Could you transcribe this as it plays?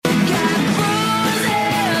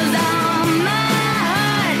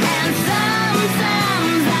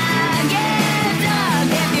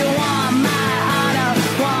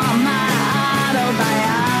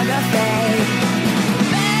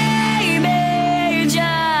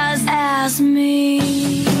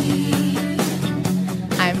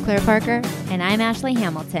Parker. And I'm Ashley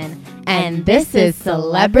Hamilton. And this is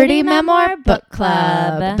Celebrity Memoir Book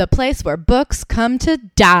Club, the place where books come to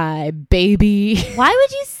die, baby. Why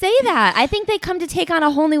would you say that? I think they come to take on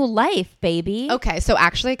a whole new life, baby. Okay, so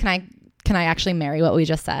actually, can I actually marry what we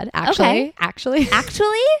just said? Okay. Actually,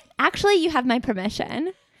 you have my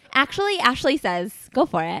permission. Actually, Ashley says, go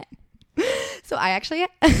for it. So I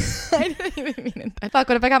didn't even mean it. Fuck,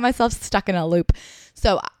 what if I got myself stuck in a loop?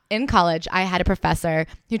 So in college, I had a professor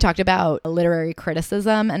who talked about literary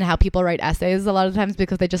criticism and how people write essays a lot of times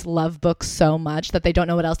because they just love books so much that they don't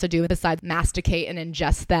know what else to do besides masticate and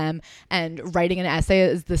ingest them. And writing an essay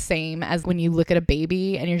is the same as when you look at a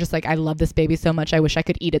baby and you're just like, I love this baby so much, I wish I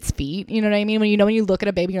could eat its feet. You know what I mean? When you look at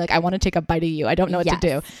a baby, you're like, I want to take a bite of you. I don't know what to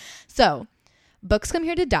do. So books come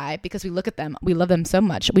here to die because we look at them. We love them so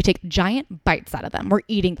much. We take giant bites out of them. We're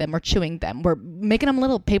eating them. We're chewing them. We're making them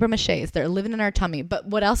little paper maches. They're living in our tummy. But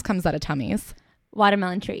what else comes out of tummies?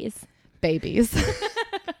 Watermelon trees. Babies.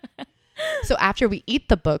 So after we eat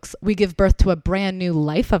the books, we give birth to a brand new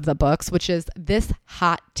life of the books, which is this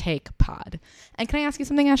hot take pod. And can I ask you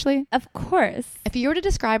something, Ashley? Of course. If you were to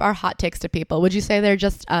describe our hot takes to people, would you say they're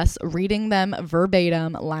just us reading them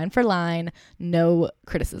verbatim, line for line, no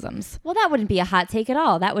criticisms? Well, that wouldn't be a hot take at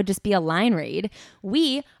all. That would just be a line read.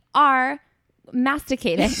 We are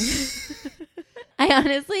masticating. I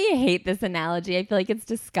honestly hate this analogy. I feel like it's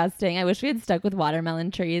disgusting. I wish we had stuck with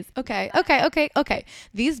watermelon trees. Okay.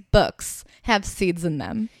 These books have seeds in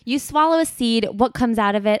them. You swallow a seed. What comes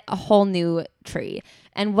out of it? A whole new tree.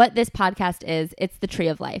 And what this podcast is, it's the tree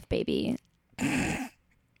of life, baby.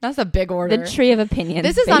 That's a big order. The tree of opinions.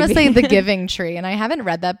 This is baby. honestly The Giving Tree, and I haven't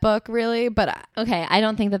read that book really, but okay, I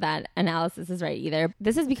don't think that analysis is right either.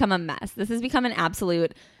 This has become a mess. This has become an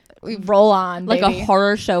absolute we roll on, like baby. A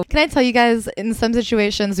horror show. Can I tell you guys, in some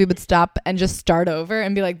situations we would stop and just start over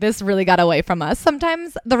and be like, this really got away from us.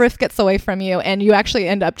 Sometimes the riff gets away from you and you actually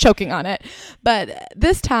end up choking on it. But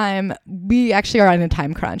this time we actually are on a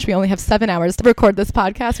time crunch. We only have 7 hours to record this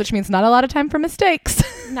podcast, which means not a lot of time for mistakes.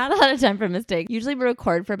 Not a lot of time for mistakes. Usually we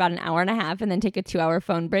record for about an hour and a half and then take a 2-hour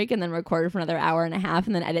phone break and then record for another hour and a half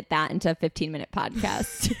and then edit that into a 15-minute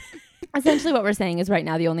podcast. Essentially what we're saying is right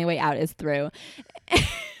now the only way out is through.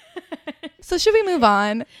 So should we move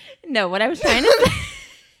on? No, what I was trying to say.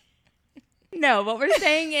 No, what we're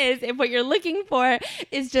saying is if what you're looking for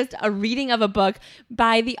is just a reading of a book,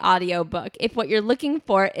 buy the audiobook. If what you're looking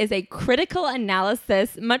for is a critical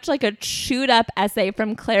analysis, much like a chewed up essay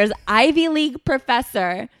from Claire's Ivy League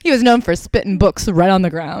professor. He was known for spitting books right on the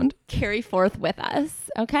ground. Carry forth with us,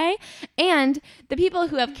 okay? And the people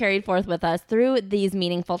who have carried forth with us through these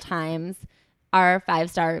meaningful times, our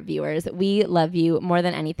 5-star viewers. We love you more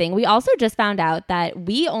than anything. We also just found out that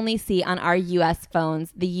we only see on our US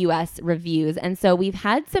phones the US reviews. And so we've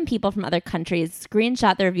had some people from other countries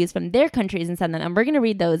screenshot the reviews from their countries and send them. And we're going to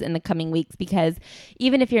read those in the coming weeks because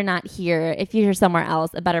even if you're not here, if you're somewhere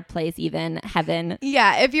else, a better place, even heaven.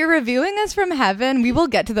 Yeah, if you're reviewing us from heaven, we will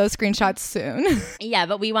get to those screenshots soon. Yeah,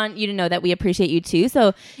 but we want you to know that we appreciate you too.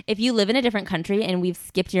 So if you live in a different country and we've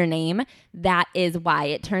skipped your name, that is why.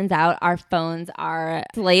 It turns out our phones are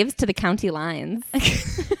slaves to the county lines.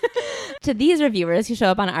 To these reviewers who show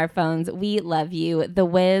up on our phones, we love you. The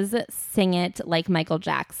Wiz, Sing It Like Michael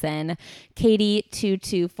Jackson. Katie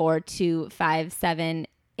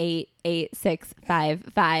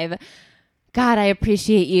 224257888655. God, I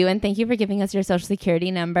appreciate you. And thank you for giving us your social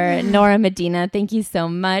security number. Nora Medina, thank you so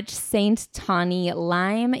much. Saint Tawny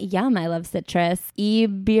Lime. Yum, I love citrus. E.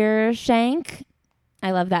 Beer Shank.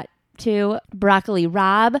 I love that too. Broccoli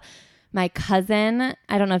Rob. My cousin,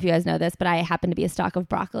 I don't know if you guys know this, but I happen to be a stalk of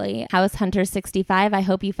broccoli. House Hunter 65, I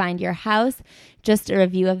hope you find your house. Just a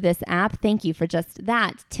review of this app. Thank you for just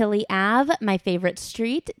that. Tilly Ave, my favorite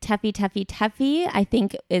street. Teffy, I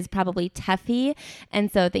think is probably Teffy.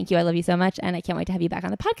 And so thank you. I love you so much. And I can't wait to have you back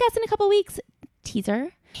on the podcast in a couple weeks.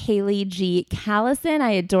 Teaser. Haley G. Callison,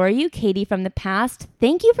 I adore you. Katie from the past,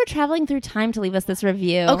 thank you for traveling through time to leave us this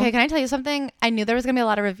review. Okay, can I tell you something? I knew there was going to be a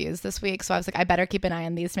lot of reviews this week, so I was like, I better keep an eye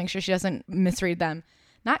on these to make sure she doesn't misread them.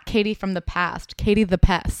 Not Katie from the past, Katie the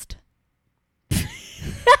pest.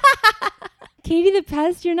 Katie the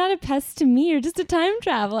pest, you're not a pest to me. You're just a time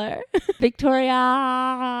traveler. Victoria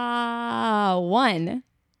 1.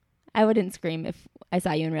 I wouldn't scream if I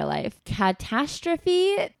saw you in real life.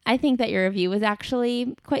 Catastrophe. I think that your review was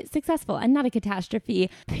actually quite successful and not a catastrophe.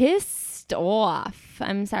 Pissed off.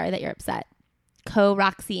 I'm sorry that you're upset.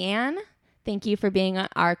 Co-Roxy Ann. Thank you for being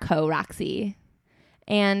our co-Roxy.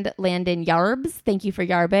 And Landon Yarbs. Thank you for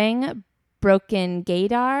yarbing. Broken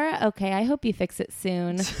Gaydar. Okay, I hope you fix it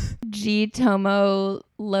soon. G Tomo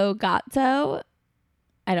Logato.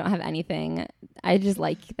 I don't have anything. I just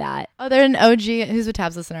like that. Oh, they're an OG. Who's a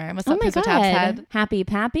Tabs listener? What's up? my Who's a God. Tabs head? Happy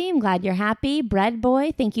Pappy. I'm glad you're happy. Bread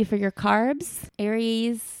Boy, thank you for your carbs.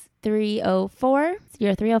 Aries 304.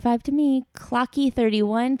 You're 305 to me. Clocky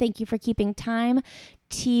 31. Thank you for keeping time.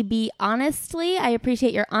 TB Honestly. I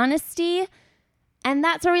appreciate your honesty. And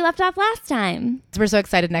that's where we left off last time. We're so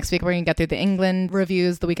excited. Next week, we're going to get through the England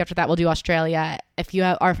reviews. The week after that, we'll do Australia. If you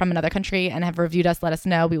are from another country and have reviewed us, let us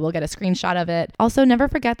know. We will get a screenshot of it. Also, never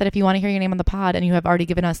forget that if you want to hear your name on the pod and you have already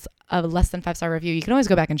given us a less than 5-star review, you can always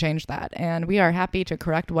go back and change that. And we are happy to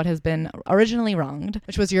correct what has been originally wronged,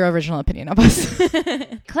 which was your original opinion of us.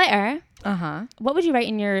 Claire, Uh-huh. what would you write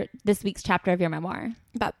in this week's chapter of your memoir?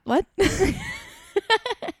 About what?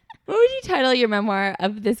 What would you title your memoir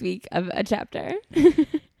of this week of a chapter?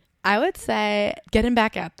 I would say getting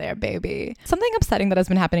back out there, baby. Something upsetting that has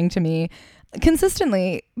been happening to me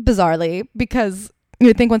consistently, bizarrely, because you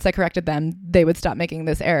would think once I corrected them, they would stop making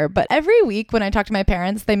this error. But every week when I talk to my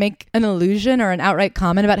parents, they make an allusion or an outright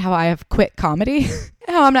comment about how I have quit comedy,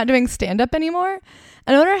 how I'm not doing stand-up anymore.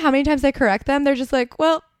 And no matter how many times I correct them, they're just like,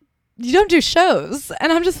 well, you don't do shows.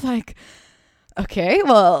 And I'm just like, okay,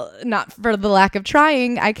 well, not for the lack of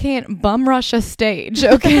trying. I can't bum rush a stage,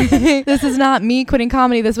 okay? This is not me quitting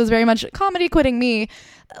comedy. This was very much comedy quitting me.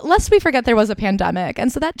 Lest we forget there was a pandemic. And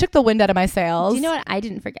so that took the wind out of my sails. Do you know what? I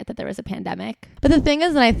didn't forget that there was a pandemic. But the thing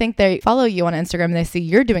is, and I think they follow you on Instagram and they see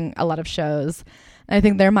you're doing a lot of shows. And I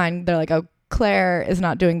think their mind, they're like, oh, Claire is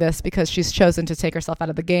not doing this because she's chosen to take herself out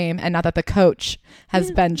of the game and not that the coach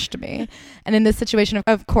has benched me. And in this situation,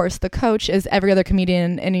 of course, the coach is every other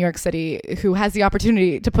comedian in New York City who has the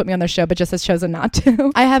opportunity to put me on their show, but just has chosen not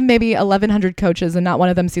to. I have maybe 1,100 coaches and not one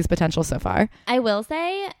of them sees potential so far. I will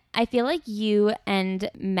say, I feel like you and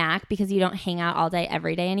Mac, because you don't hang out all day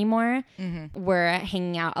every day anymore, we're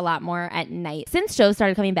hanging out a lot more at night. Since shows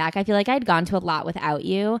started coming back, I feel like I'd gone to a lot without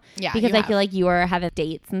you. Yeah, because you I feel like you were having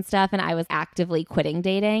dates and stuff, and I was actively quitting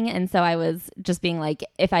dating. And so I was just being like,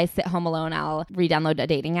 if I sit home alone, I'll re-download a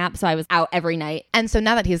dating app. So I was out every night. And so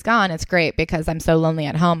now that he's gone, it's great because I'm so lonely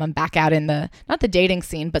at home. I'm back out in not the dating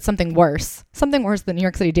scene, but something worse than the New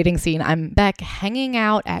York City dating scene. I'm back hanging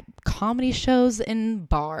out at comedy shows in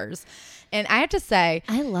bars. And I have to say,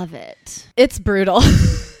 I love it. It's brutal.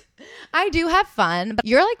 I do have fun, but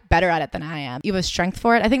you're like better at it than I am. You have a strength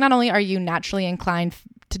for it. I think not only are you naturally inclined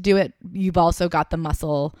to do it, you've also got the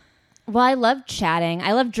muscle. Well, I love chatting.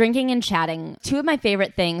 I love drinking and chatting. Two of my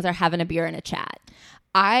favorite things are having a beer and a chat.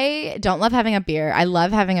 I don't love having a beer. I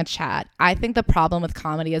love having a chat. I think the problem with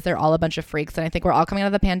comedy is they're all a bunch of freaks. And I think we're all coming out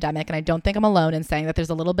of the pandemic. And I don't think I'm alone in saying that there's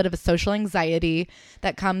a little bit of a social anxiety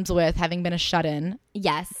that comes with having been a shut-in.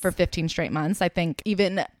 Yes. For 15 straight months. I think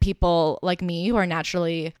even people like me who are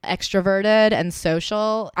naturally extroverted and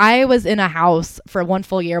social. I was in a house for 1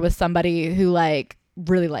 full year with somebody who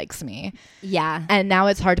really likes me. Yeah. And now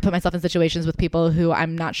it's hard to put myself in situations with people who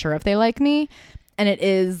I'm not sure if they like me. And it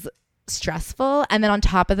is stressful. And then on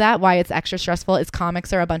top of that, why it's extra stressful is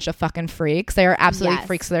comics are a bunch of fucking freaks. They are absolutely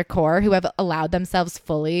freaks to their core who have allowed themselves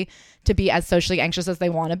fully to be as socially anxious as they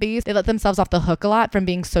want to be. They let themselves off the hook a lot from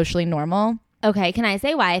being socially normal. Okay, can I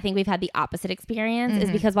say why I think we've had the opposite experience?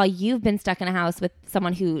 Is because while you've been stuck in a house with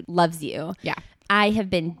someone who loves you, I have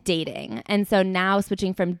been dating. And so now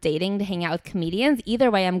switching from dating to hanging out with comedians,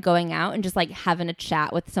 either way, I'm going out and just like having a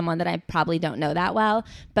chat with someone that I probably don't know that well.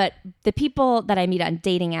 But the people that I meet on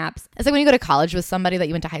dating apps. It's like when you go to college with somebody that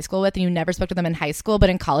you went to high school with and you never spoke to them in high school, but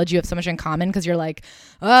in college you have so much in common because you're like,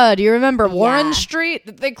 oh, do you remember Warren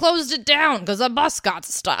Street? They closed it down because a bus got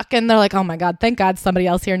stuck. And they're like, oh my God, thank God somebody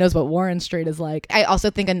else here knows what Warren Street is like. I also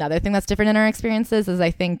think another thing that's different in our experiences is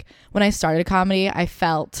I think when I started comedy, I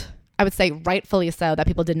felt, I would say rightfully so, that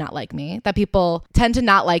people did not like me, that people tend to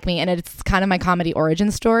not like me. And it's kind of my comedy origin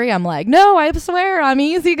story. I'm like, no, I swear I'm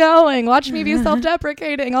easygoing. Watch me be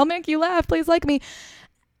self-deprecating. I'll make you laugh. Please like me.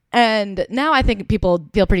 And now I think people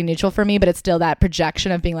feel pretty neutral for me, but it's still that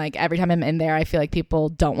projection of being like, every time I'm in there, I feel like people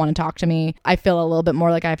don't want to talk to me. I feel a little bit more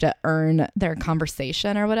like I have to earn their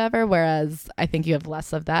conversation or whatever, whereas I think you have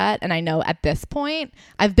less of that. And I know at this point,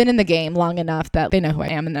 I've been in the game long enough that they know who I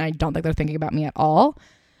am, and I don't think they're thinking about me at all.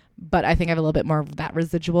 But I think I have a little bit more of that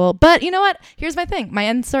residual. But you know what? Here's my thing. My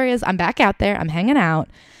end story is I'm back out there. I'm hanging out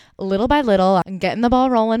little by little. I'm getting the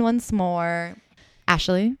ball rolling once more.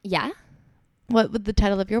 Ashley? Yeah? What would the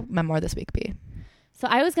title of your memoir this week be? So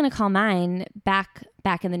I was going to call mine back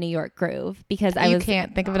in the New York groove because You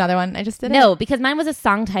can't think of another one. I just did No, because mine was a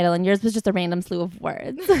song title and yours was just a random slew of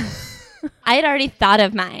words. I had already thought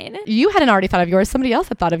of mine. You hadn't already thought of yours. Somebody else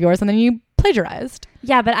had thought of yours and then you plagiarized.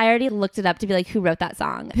 Yeah, but I already looked it up to be like, who wrote that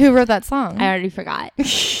song? Who wrote that song? I already forgot.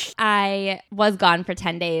 I was gone for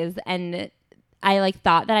 10 days and I like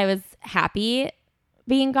thought that I was happy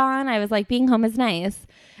being gone. I was like, being home is nice.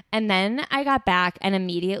 And then I got back and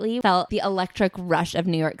immediately felt the electric rush of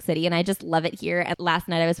New York City. And I just love it here. And last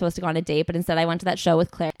night I was supposed to go on a date, but instead I went to that show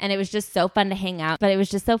with Claire. And it was just so fun to hang out. But it was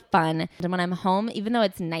just so fun. And when I'm home, even though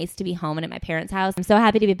it's nice to be home and at my parents' house, I'm so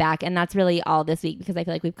happy to be back. And that's really all this week because I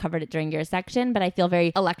feel like we've covered it during your section. But I feel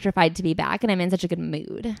very electrified to be back. And I'm in such a good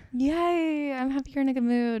mood. Yay. I'm happy you're in a good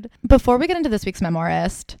mood. Before we get into this week's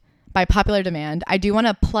memoirist, by popular demand, I do want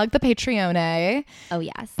to plug the Patreon. Oh,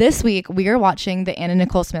 yes. This week, we are watching the Anna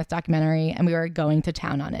Nicole Smith documentary, and we are going to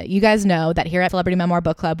town on it. You guys know that here at Celebrity Memoir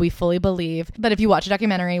Book Club, we fully believe that if you watch a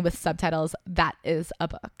documentary with subtitles, that is a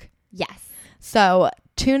book. Yes. So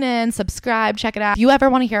tune in, subscribe, check it out. If you ever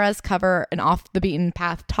want to hear us cover an off the beaten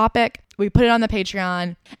path topic, we put it on the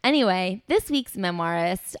Patreon. Anyway, this week's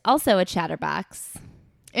memoirist, also a chatterbox.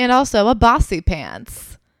 And also a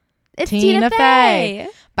Bossypants. It's Tina Fey.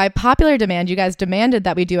 By popular demand, you guys demanded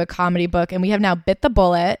that we do a comedy book, and we have now bit the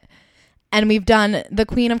bullet, and we've done the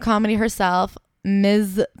queen of comedy herself,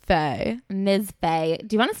 Ms. Fey. Ms. Fey.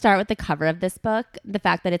 Do you want to start with the cover of this book? The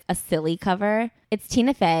fact that it's a silly cover. It's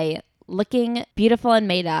Tina Fey looking beautiful and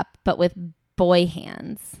made up, but with boy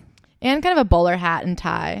hands. And kind of a bowler hat and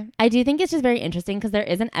tie. I do think it's just very interesting because there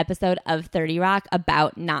is an episode of 30 Rock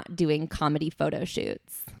about not doing comedy photo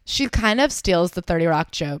shoots. She kind of steals the 30 Rock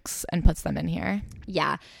jokes and puts them in here.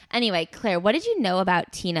 Yeah. Anyway, Claire, what did you know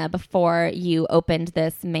about Tina before you opened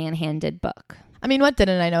this man-handed book? I mean, what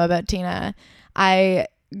didn't I know about Tina? I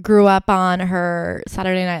grew up on her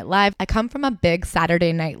Saturday Night Live. I come from a big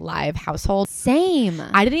Saturday Night Live household. Same.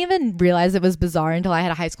 I didn't even realize it was bizarre until I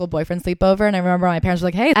had a high school boyfriend sleepover. And I remember my parents were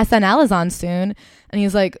like, hey, SNL is on soon. And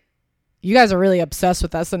he's like, you guys are really obsessed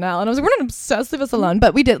with SNL. And I was like, we're not obsessed, leave us alone.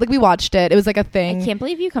 But we did, like, we watched it. It was like a thing. I can't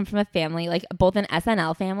believe you come from a family, like both an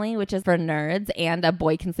SNL family, which is for nerds, and a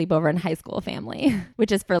boy can sleep over in high school family,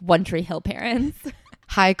 which is for One Tree Hill parents.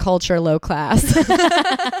 High culture, low class.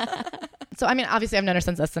 So, I mean, obviously I've known her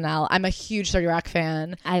since SNL. I'm a huge 30 Rock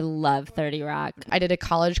fan. I love 30 Rock. I did a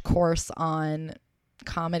college course on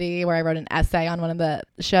comedy where I wrote an essay on one of the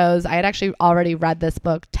shows. I had actually already read this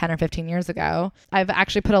book 10 or 15 years ago. I've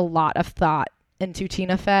actually put a lot of thought into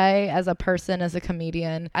Tina Fey as a person, as a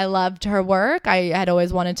comedian. I loved her work. I had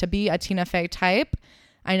always wanted to be a Tina Fey type.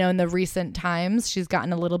 I know in the recent times she's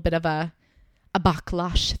gotten a little bit of a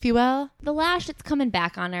backlash, if you will. The lash, it's coming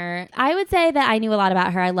back on her. I would say that I knew a lot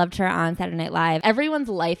about her. I loved her on Saturday Night Live. Everyone's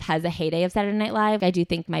life has a heyday of Saturday Night Live. I do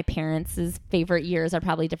think my parents' favorite years are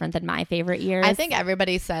probably different than my favorite years. I think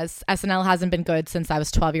everybody says SNL hasn't been good since I was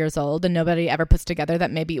 12 years old, and nobody ever puts together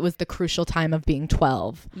that maybe it was the crucial time of being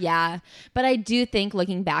 12. Yeah, but I do think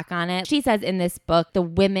looking back on it, she says in this book, the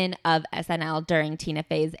women of SNL during Tina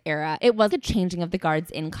Fey's era, it was a changing of the guards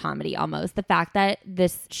in comedy almost. The fact that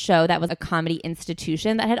this show that was a comedy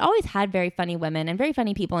institution that had always had very funny women and very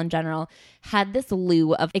funny people in general had this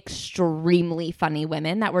slew of extremely funny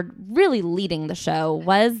women that were really leading the show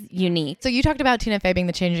was unique. So you talked about Tina Fey being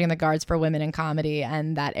the changing of the guards for women in comedy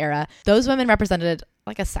and that era. Those women represented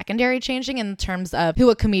like a secondary changing in terms of who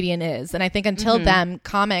a comedian is. And I think until then,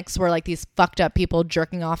 comics were like these fucked up people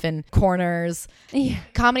jerking off in corners. Yeah.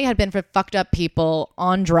 Comedy had been for fucked up people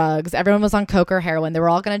on drugs. Everyone was on coke or heroin. They were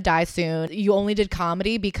all going to die soon. You only did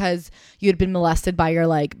comedy because you had been molested by your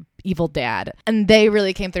like evil dad. And they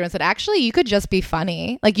really came through and said, actually, you could just be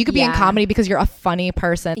funny. Like you could be in comedy because you're a funny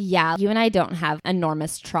person. Yeah. You and I don't have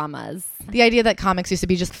enormous traumas. The idea that comics used to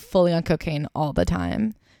be just fully on cocaine all the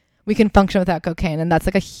time. We can function without cocaine, and that's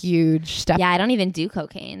like a huge step. Yeah, I don't even do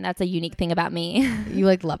cocaine. That's a unique thing about me. You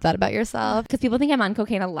like love that about yourself? Because people think I'm on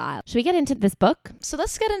cocaine a lot. Should we get into this book? So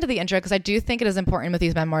let's get into the intro, because I do think it is important with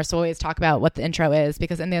these memoirs to always talk about what the intro is,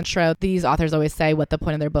 because in the intro, these authors always say what the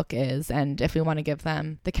point of their book is, and if we want to give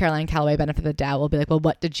them the Caroline Calloway benefit of the doubt, we'll be like, well,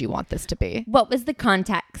 what did you want this to be? What was the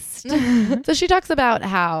context? So she talks about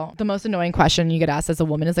how the most annoying question you get asked as a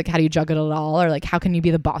woman is like, how do you juggle it all? Or like, how can you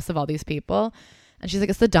be the boss of all these people? And she's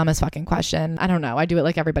like, it's the dumbest fucking question. I don't know. I do it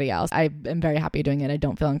like everybody else. I am very happy doing it. I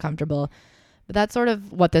don't feel uncomfortable. But that's sort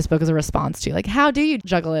of what this book is a response to. Like, how do you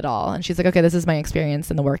juggle it all? And she's like, okay, this is my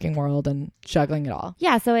experience in the working world and juggling it all.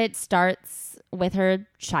 Yeah, so it starts with her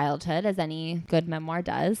childhood, as any good memoir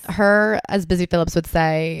does. Her, as Busy Phillips would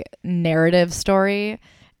say, narrative story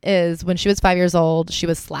is when she was 5 years old, she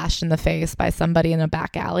was slashed in the face by somebody in a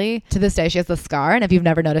back alley. To this day, she has the scar. And if you've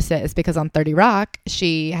never noticed it, it's because on 30 Rock,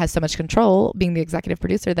 she has so much control, being the executive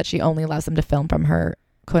producer, that she only allows them to film from her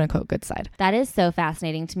quote unquote good side. That is so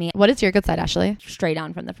fascinating to me. What is your good side, Ashley? Straight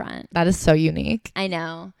on from the front. That is so unique. I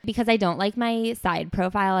know, because I don't like my side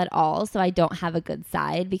profile at all. So I don't have a good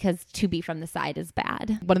side, because to be from the side is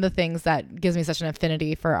bad. One of the things that gives me such an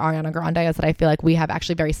affinity for Ariana Grande is that I feel like we have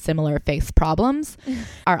actually very similar face problems.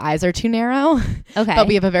 Our eyes are too narrow, Okay. but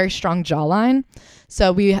we have a very strong jawline.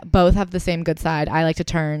 So we both have the same good side. I like to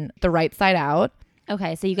turn the right side out.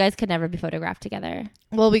 Okay, so you guys could never be photographed together.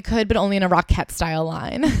 Well, we could, but only in a Rockette style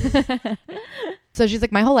line. So she's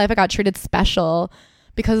like, my whole life I got treated special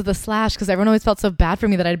because of the slash, because everyone always felt so bad for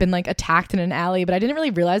me that I'd been like attacked in an alley, but I didn't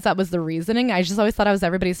really realize that was the reasoning. I just always thought I was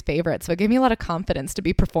everybody's favorite. So it gave me a lot of confidence to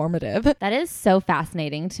be performative. That is so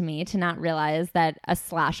fascinating to me, to not realize that a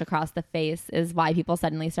slash across the face is why people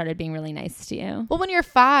suddenly started being really nice to you. Well, when you're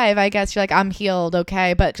 5, I guess you're like, I'm healed,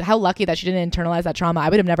 okay, but how lucky that she didn't internalize that trauma. I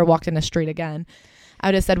would have never walked in the street again. I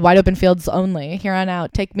would have said wide open fields only. Here on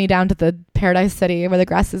out, take me down to the Paradise City where the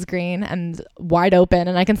grass is green and wide open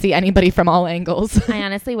and I can see anybody from all angles. I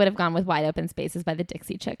honestly would have gone with Wide Open Spaces by the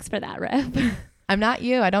Dixie Chicks for that riff. I'm not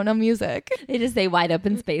you. I don't know music. They just say Wide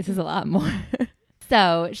Open Spaces a lot more.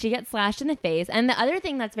 So she gets slashed in the face. And the other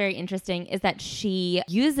thing that's very interesting is that she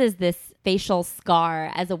uses this facial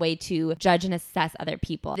scar as a way to judge and assess other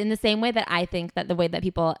people. In the same way that I think that the way that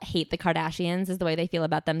people hate the Kardashians is the way they feel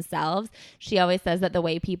about themselves, she always says that the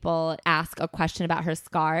way people ask a question about her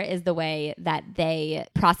scar is the way that they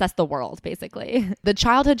process the world, basically. The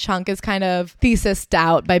childhood chunk is kind of thesised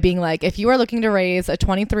out by being like, if you are looking to raise a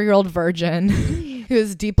 23-year-old virgin who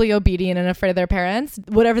is deeply obedient and afraid of their parents,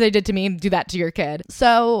 whatever they did to me, do that to your kid.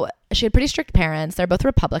 So she had pretty strict parents. They're both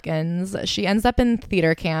Republicans. She ends up in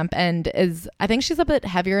theater camp and I think she's a bit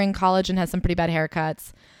heavier in college and has some pretty bad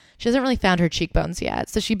haircuts. She hasn't really found her cheekbones yet.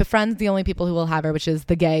 So she befriends the only people who will have her, which is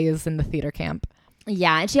the gays in the theater camp.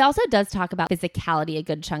 Yeah, and she also does talk about physicality a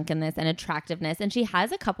good chunk in this, and attractiveness. And she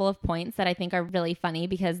has a couple of points that I think are really funny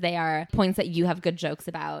because they are points that you have good jokes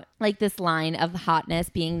about. Like this line of hotness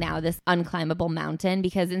being now this unclimbable mountain,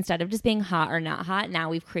 because instead of just being hot or not hot, now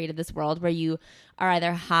we've created this world where you are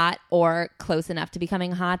either hot or close enough to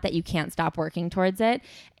becoming hot that you can't stop working towards it.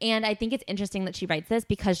 And I think it's interesting that she writes this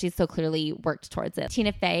because she's so clearly worked towards it.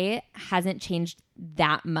 Tina Fey hasn't changed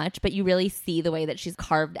that much, but you really see the way that she's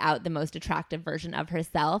carved out the most attractive version of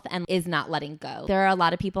herself and is not letting go. There are a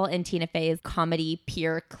lot of people in Tina Fey's comedy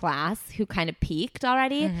peer class who kind of peaked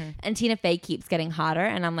already, and Tina Fey keeps getting hotter,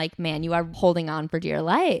 and I'm like, man, you are holding on for dear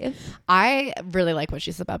life. I really like what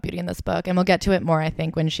she says about beauty in this book, and we'll get to it more, I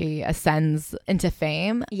think, when she ascends into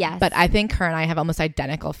fame. Yes. But I think her and I have almost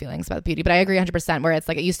identical feelings about beauty, but I agree 100% where it's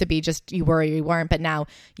like it used to be just you were or you weren't, but now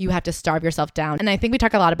you have to starve yourself down. And I think we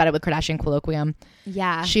talk a lot about it with Kardashian Colloquium.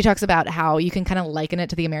 Yeah. She talks about how you can kind of liken it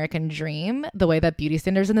to the American dream, the way that beauty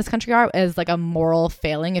standards in this country are, as like a moral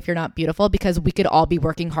failing if you're not beautiful, because we could all be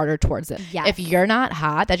working harder towards it. Yes. If you're not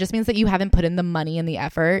hot, that just means that you haven't put in the money and the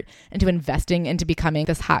effort into investing into becoming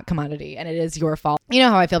this hot commodity, and it is your fault. You know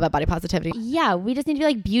how I feel about body positivity. Yeah, we just need to be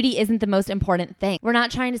like, beauty isn't the most important thing. We're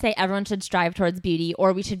not trying to say everyone should strive towards beauty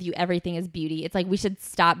or we should view everything as beauty. It's like we should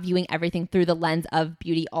stop viewing everything through the lens of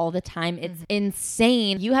beauty all the time. It's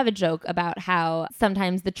insane. You have a joke about how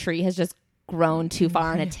sometimes the tree has just grown too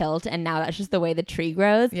far on a tilt, and now that's just the way the tree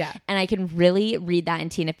grows. Yeah. And I can really read that in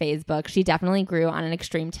Tina Fey's book. She definitely grew on an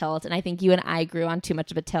extreme tilt, and I think you and I grew on too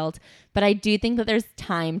much of a tilt. But I do think that there's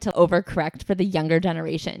time to overcorrect for the younger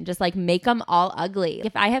generation. Just like make them all ugly.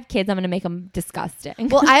 If I have kids, I'm going to make them disgusting.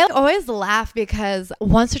 Well, I always laugh because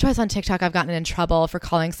once or twice on TikTok, I've gotten in trouble for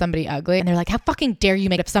calling somebody ugly. And they're like, how fucking dare you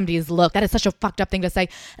make up somebody's look? That is such a fucked up thing to say.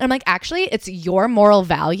 And I'm like, actually, it's your moral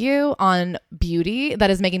value on beauty that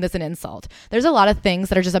is making this an insult. There's a lot of things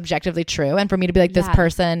that are just objectively true. And for me to be like, this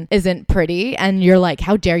person isn't pretty. And you're like,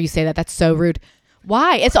 how dare you say that? That's so rude.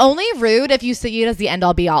 Why? It's only rude if you see it as the end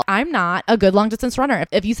all be all. I'm not a good long distance runner.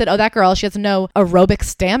 If you said, oh, that girl, she has no aerobic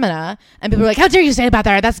stamina, and people are like, how dare you say about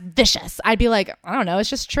that? That's vicious. I'd be like, I don't know. It's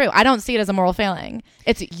just true. I don't see it as a moral failing.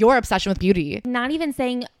 It's your obsession with beauty. Not even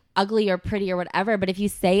saying ugly or pretty or whatever, but if you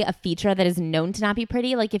say a feature that is known to not be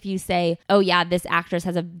pretty, like if you say, oh yeah, this actress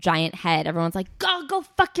has a giant head, everyone's like, go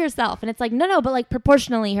fuck yourself. And it's like, no, but like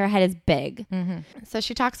proportionally her head is big. So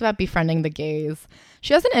she talks about befriending the gays.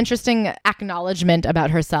 She has an interesting acknowledgement about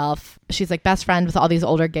herself. She's like best friend with all these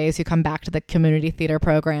older gays who come back to the community theater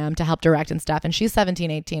program to help direct and stuff. And she's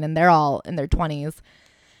 17, 18, and they're all in their 20s.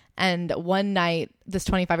 And one night, this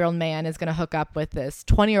 25-year-old man is going to hook up with this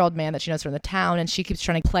 20-year-old man that she knows from the town. And she keeps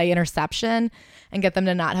trying to play interception and get them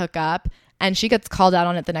to not hook up. And she gets called out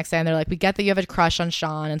on it the next day. And they're like, we get that you have a crush on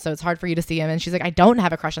Sean, and so it's hard for you to see him. And she's like, I don't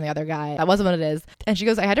have a crush on the other guy. That wasn't what it is. And she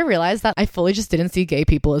goes, I had to realize that I fully just didn't see gay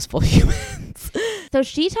people as full humans. So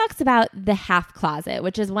she talks about the half closet,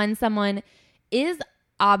 which is when someone is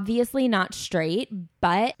obviously not straight,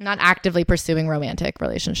 but not actively pursuing romantic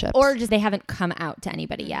relationships. Or just they haven't come out to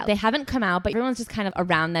anybody yet. They haven't come out, but everyone's just kind of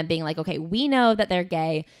around them being like, okay, we know that they're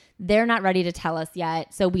gay. They're not ready to tell us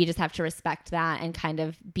yet. So we just have to respect that and kind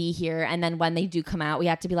of be here. And then when they do come out, we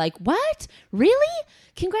have to be like, what? Really?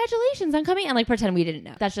 Congratulations on coming. And like pretend we didn't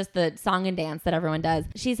know. That's just the song and dance that everyone does.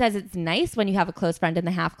 She says it's nice when you have a close friend in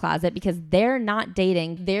the half closet because they're not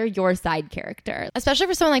dating. They're your side character. Especially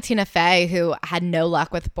for someone like Tina Fey who had no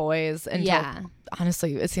luck with boys until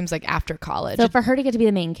honestly, it seems like after college. So for her to get to be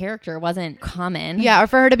the main character wasn't common. Yeah, or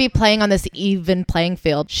for her to be playing on this even playing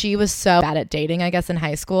field. She was so bad at dating, I guess, in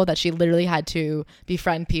high school that she literally had to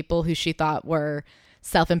befriend people who she thought were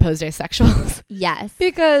self-imposed asexuals. Yes.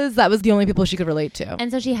 Because that was the only people she could relate to.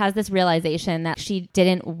 And so she has this realization that she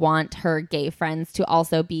didn't want her gay friends to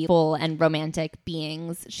also be full and romantic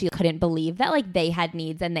beings. She couldn't believe that like they had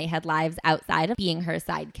needs and they had lives outside of being her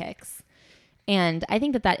sidekicks. And I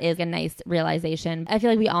think that that is a nice realization. I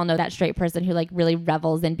feel like we all know that straight person who like really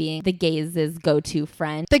revels in being the gays' go-to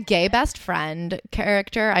friend. The gay best friend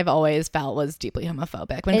character I've always felt was deeply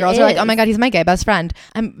homophobic. When girls are like, oh my God, he's my gay best friend.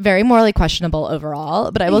 I'm very morally questionable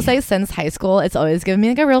overall. But I will say since high school, it's always given me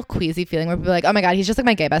like a real queasy feeling where people are like, oh my God, he's just like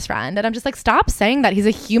my gay best friend. And I'm just like, stop saying that. He's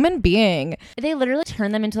a human being. They literally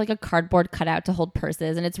turn them into like a cardboard cutout to hold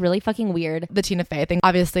purses. And it's really fucking weird. The Tina Fey thing,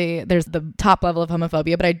 obviously there's the top level of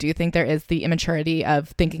homophobia, but I do think there is the immaturity of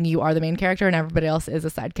thinking you are the main character and everybody else is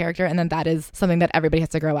a side character. And then that is something that everybody has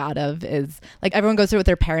to grow out of. Is like everyone goes through it with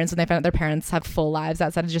their parents when they find out their parents have full lives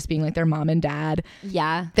outside of just being like their mom and dad.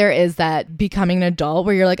 Yeah. There is that becoming an adult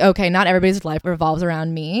where you're like, okay, not everybody's life revolves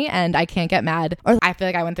around me and I can't get mad. Or I feel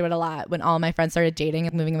like I went through it a lot when all my friends started dating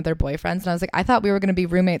and moving in with their boyfriends. And I was like, I thought we were going to be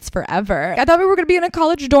roommates forever. I thought we were going to be in a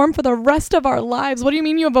college dorm for the rest of our lives. What do you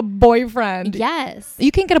mean you have a boyfriend? Yes.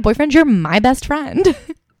 You can't get a boyfriend. You're my best friend.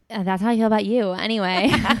 That's how I feel about you.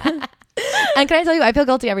 Anyway. And can I tell you, I feel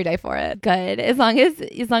guilty every day for it. Good. As long as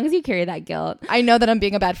you carry that guilt. I know that I'm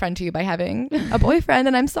being a bad friend to you by having a boyfriend,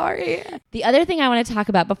 and I'm sorry. The other thing I want to talk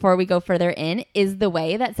about before we go further in is the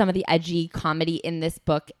way that some of the edgy comedy in this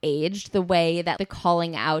book aged, the way that the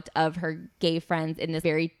calling out of her gay friends in this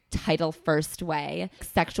very title first way,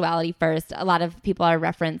 sexuality first. A lot of people are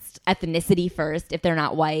referenced ethnicity first if they're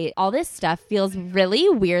not white. All this stuff feels really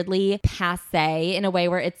weirdly passe in a way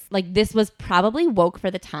where it's like this was probably woke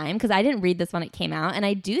for the time, because I didn't read this when it came out, and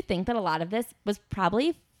I do think that a lot of this was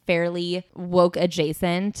probably fairly woke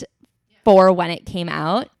adjacent for when it came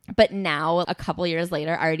out, but now a couple years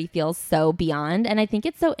later already feels so beyond. And I think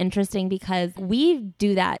it's so interesting because we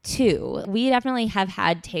do that too. We definitely have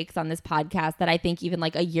had takes on this podcast that I think even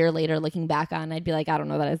like a year later looking back on, I'd be like, I don't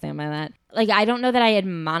know that I stand by that. Like, I don't know that I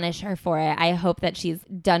admonish her for it. I hope that she's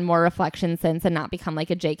done more reflection since and not become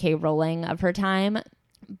like a J.K. Rowling of her time.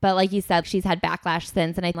 But like you said, she's had backlash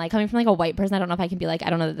since. And I like coming from like a white person, I don't know if I can be like, I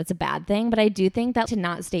don't know that that's a bad thing. But I do think that to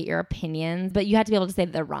not state your opinions, but you have to be able to say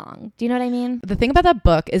that they're wrong. Do you know what I mean? The thing about that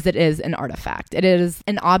book is it is an artifact. It is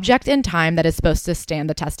an object in time that is supposed to stand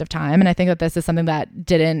the test of time. And I think that this is something that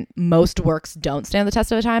most works don't stand the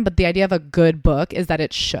test of time. But the idea of a good book is that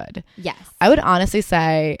it should. Yes. I would honestly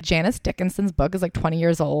say Janice Dickinson's book is like 20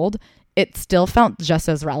 years old. It still felt just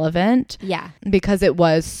as relevant. Yeah. Because it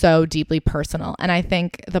was so deeply personal. And I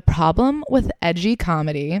think the problem with edgy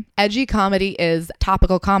comedy is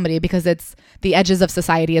topical comedy because it's the edges of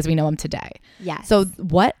society as we know them today. Yes. So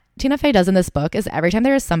what Tina Fey does in this book is every time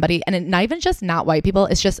there is somebody, and not even just not white people,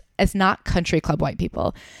 it's not country club white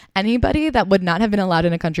people. Anybody that would not have been allowed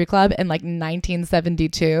in a country club in like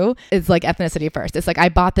 1972 is like ethnicity first. It's like, I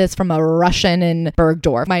bought this from a Russian in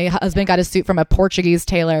Bergdorf. My husband got a suit from a Portuguese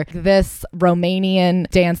tailor. This Romanian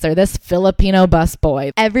dancer, this Filipino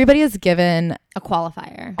busboy. Everybody is given a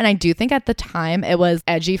qualifier. And I do think at the time it was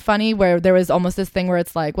edgy funny, where there was almost this thing where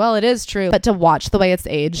it's like, well, it is true. But to watch the way it's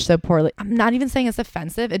aged so poorly, I'm not even saying it's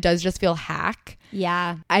offensive. It does just feel hack.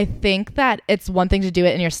 Yeah. I think that it's one thing to do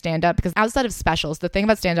it in your stand-up, because outside of specials, the thing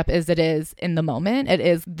about stand-up is it is in the moment. It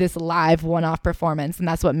is this live one-off performance. And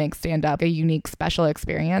that's what makes stand-up a unique special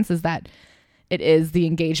experience, is that it is the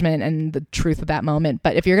engagement and the truth of that moment.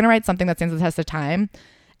 But if you're going to write something that stands the test of time,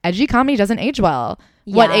 edgy comedy doesn't age well.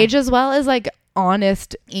 Yeah. What ages well is like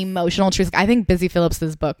honest emotional truth. I think Busy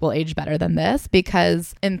Phillips's book will age better than this,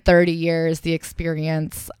 because in 30 years the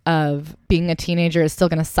experience of being a teenager is still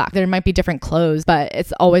going to suck. There might be different clothes, but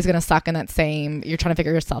it's always going to suck in that same you're trying to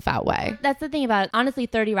figure yourself out way. That's the thing about honestly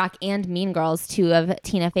 30 Rock and Mean Girls, two of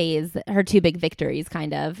Tina Fey's, her two big victories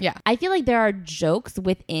kind of. Yeah. I feel like there are jokes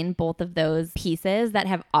within both of those pieces that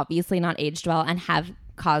have obviously not aged well and have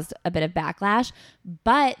caused a bit of backlash,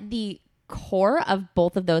 but the core of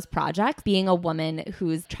both of those projects, being a woman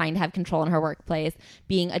who's trying to have control in her workplace,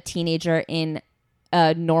 being a teenager in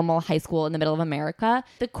a normal high school in the middle of America,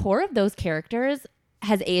 the core of those characters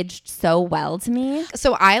has aged so well to me.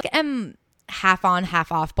 So I am half on,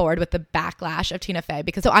 half off board with the backlash of Tina Fey,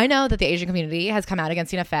 because so I know that the Asian community has come out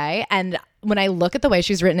against Tina Fey, and when I look at the way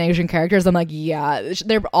she's written Asian characters, I'm like, yeah,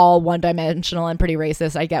 they're all one-dimensional and pretty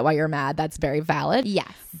racist. I get why you're mad. That's very valid.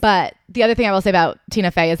 Yes. But the other thing I will say about Tina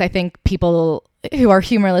Fey is I think people who are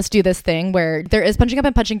humorless do this thing where there is punching up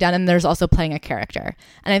and punching down, and there's also playing a character.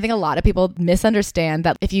 And I think a lot of people misunderstand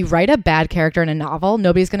that if you write a bad character in a novel,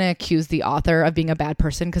 nobody's going to accuse the author of being a bad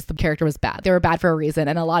person because the character was bad. They were bad for a reason.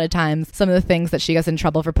 And a lot of times, some of the things that she gets in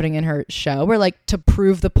trouble for putting in her show were like to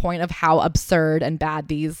prove the point of how absurd and bad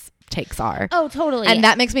these takes are. Oh, totally. And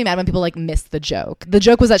that makes me mad when people like miss the joke. The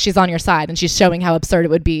joke was that she's on your side and she's showing how absurd it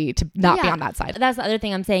would be to not be on that side. That's the other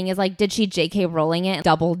thing I'm saying is like, did she JK Rowling it,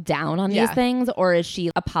 double down on these things, or is she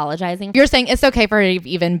apologizing? You're saying it's okay for her to have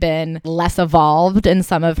even been less evolved in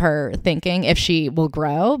some of her thinking if she will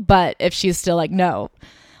grow, but if she's still like, no,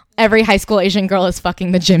 every high school Asian girl is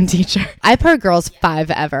fucking the gym teacher. I've heard girls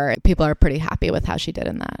 5 ever. People are pretty happy with how she did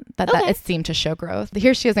in that. That it seemed to show growth.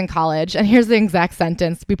 Here she is in college, and here's the exact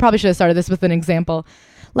sentence. We probably should have started this with an example.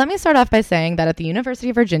 Let me start off by saying that at the University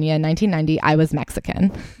of Virginia in 1990, I was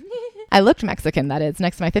Mexican. I looked Mexican, that is,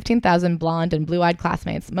 next to my 15,000 blonde and blue-eyed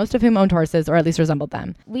classmates, most of whom owned horses or at least resembled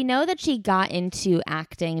them. We know that she got into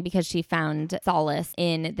acting because she found solace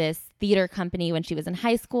in this theater company when she was in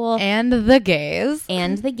high school. And the gays.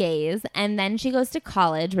 And then she goes to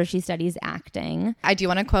college where she studies acting. I do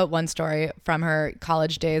want to quote one story from her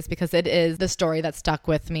college days because it is the story that stuck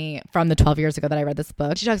with me from the 12 years ago that I read this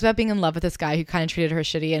book. She talks about being in love with this guy who kind of treated her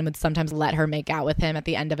shitty and would sometimes let her make out with him at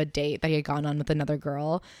the end of a date that he had gone on with another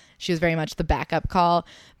girl. She was very much the backup call.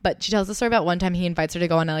 But she tells the story about one time he invites her to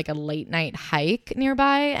go on a late night hike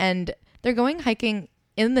nearby, and they're going hiking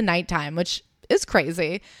in the nighttime, which is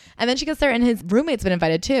crazy. And then she gets there and his roommate's been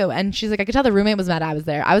invited too. And she's like, I could tell the roommate was mad I was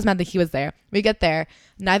there. I was mad that he was there. We get there.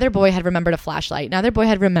 Neither boy had remembered a flashlight. Neither boy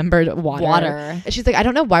had remembered water. And she's like, I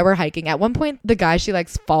don't know why we're hiking. At one point, the guy she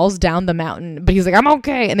likes falls down the mountain, but he's like, I'm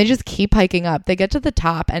okay. And they just keep hiking up. They get to the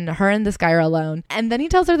top and her and this guy are alone. And then he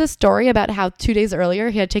tells her this story about how 2 days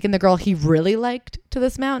earlier he had taken the girl he really liked to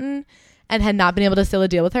this mountain and had not been able to seal a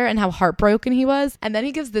deal with her, and how heartbroken he was. And then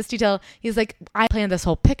he gives this detail. He's like, I planned this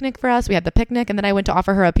whole picnic for us. We had the picnic, and then I went to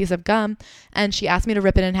offer her a piece of gum, and she asked me to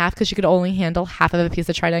rip it in half because she could only handle half of a piece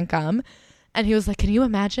of Trident gum. And he was like, can you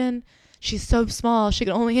imagine? She's so small. She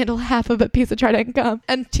can only handle half of a piece of Trident gum.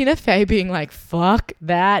 And Tina Fey being like, fuck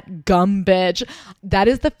that gum bitch. That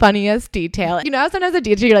is the funniest detail. You know, sometimes a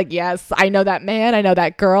DJ, you're like, yes, I know that man. I know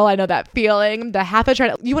that girl. I know that feeling. The half of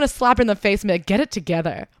Trident. You want to slap her in the face and be like, get it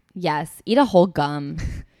together. Yes, eat a whole gum.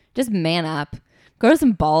 Just man up. Grow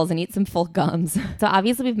some balls and eat some full gums. So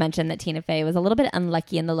obviously we've mentioned that Tina Fey was a little bit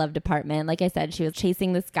unlucky in the love department. Like I said, she was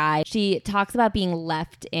chasing this guy. She talks about being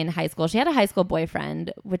left in high school. She had a high school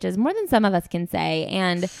boyfriend, which is more than some of us can say.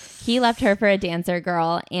 And he left her for a dancer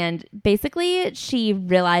girl. And basically she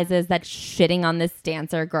realizes that shitting on this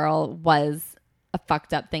dancer girl was a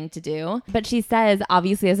fucked up thing to do. But she says,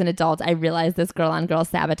 obviously as an adult, I realize this girl on girl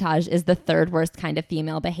sabotage is the third worst kind of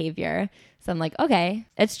female behavior. So I'm like, okay,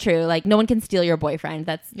 it's true. Like, no one can steal your boyfriend.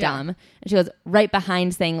 That's dumb. And she goes right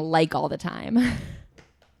behind saying like all the time.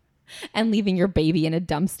 And leaving your baby in a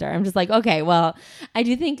dumpster. I'm just like, okay, well, I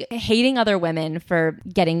do think hating other women for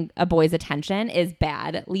getting a boy's attention is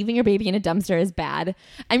bad. Leaving your baby in a dumpster is bad.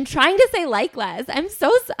 I'm trying to say like less. I'm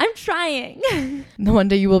trying. No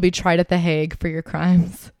wonder you will be tried at The Hague for your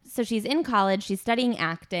crimes. So she's in college. She's studying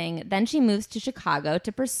acting. Then she moves to Chicago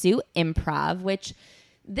to pursue improv, which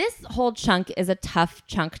this whole chunk is a tough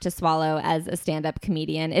chunk to swallow as a stand-up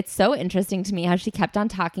comedian. It's so interesting to me how she kept on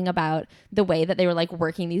talking about the way that they were like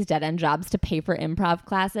working these dead-end jobs to pay for improv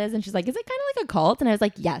classes. And she's like, is it kind of like a cult? And I was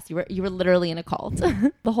like, yes, you were literally in a cult.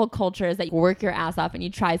 The whole culture is that you work your ass off and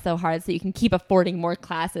you try so hard so you can keep affording more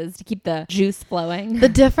classes to keep the juice flowing. The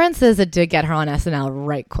difference is it did get her on SNL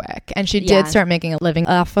right quick. And she did start making a living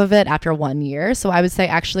off of it after 1 year. So I would say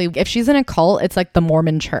actually, if she's in a cult, it's like the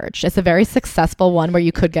Mormon church. It's a very successful one where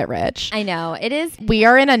you could get rich. I know. It is. We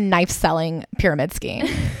are in a knife-selling pyramid scheme.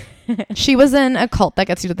 She was in a cult that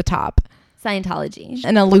gets you to the top. Scientology.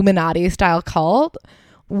 An Illuminati-style cult.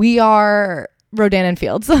 We are Rodan and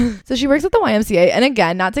Fields. So she works at the YMCA. And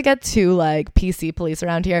again, not to get too like PC police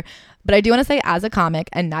around here, but I do want to say as a comic,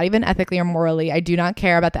 and not even ethically or morally, I do not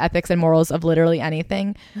care about the ethics and morals of literally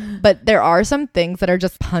anything. But there are some things that are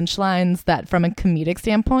just punchlines that from a comedic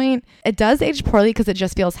standpoint, it does age poorly because it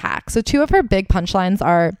just feels hack. So 2 of her big punchlines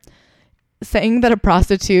are, saying that a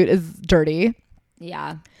prostitute is dirty.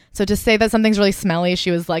 Yeah. So to say that something's really smelly,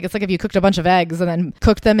 she was like, it's like if you cooked a bunch of eggs and then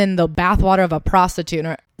cooked them in the bathwater of a prostitute.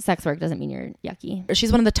 Sex work doesn't mean you're yucky.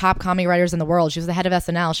 She's one of the top comedy writers in the world. She was the head of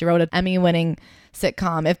SNL. She wrote an Emmy-winning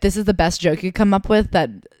sitcom. If this is the best joke you could come up with, that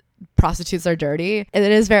prostitutes are dirty, it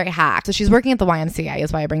is very hacked. So she's working at the YMCA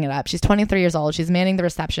is why I bring it up. She's 23 years old. She's manning the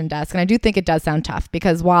reception desk. And I do think it does sound tough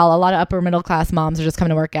because while a lot of upper middle class moms are just coming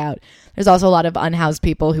to work out, there's also a lot of unhoused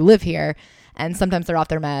people who live here. And sometimes they're off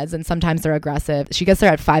their meds and sometimes they're aggressive. She gets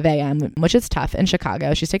there at 5 a.m., which is tough in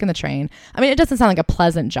Chicago. She's taking the train. I mean, it doesn't sound like a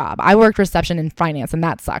pleasant job. I worked reception in finance and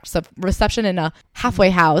that sucked. So reception in a halfway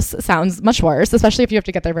house sounds much worse, especially if you have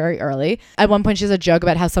to get there very early. At one point, she has a joke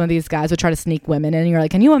about how some of these guys would try to sneak women in. And you're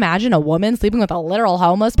like, can you imagine a woman sleeping with a literal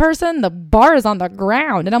homeless person? The bar is on the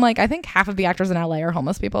ground. And I'm like, I think half of the actors in LA are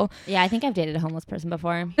homeless people. Yeah, I think I've dated a homeless person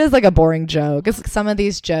before. It is like a boring joke. Some of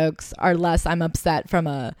these jokes are less I'm upset from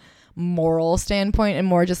a moral standpoint and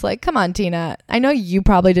more just like, come on, Tina, I know you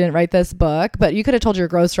probably didn't write this book, but you could have told your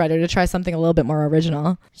ghostwriter to try something a little bit more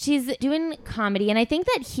original. She's doing comedy, and I think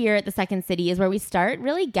that here at the Second City is where we start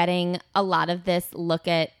really getting a lot of this look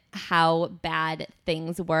at how bad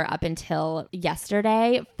things were up until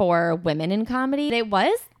yesterday for women in comedy. It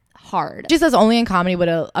was hard. She says only in comedy would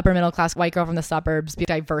a upper middle class white girl from the suburbs be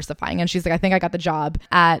diversifying. And she's like, I think I got the job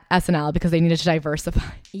at SNL because they needed to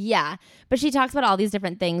diversify. Yeah. But she talks about all these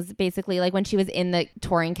different things. Basically, like when she was in the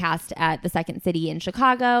touring cast at the Second City in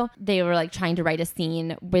Chicago, they were like trying to write a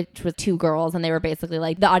scene which was two girls. And they were basically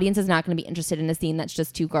like, the audience is not going to be interested in a scene that's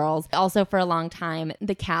just two girls. Also, for a long time,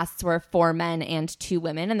 the casts were 4 men and 2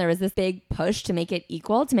 women. And there was this big push to make it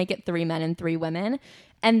equal, to make it 3 men and 3 women.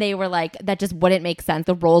 And they were like, that just wouldn't make sense.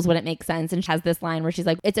 The roles wouldn't make sense. And she has this line where she's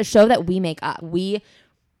like, it's a show that we make up. We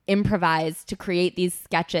improvise to create these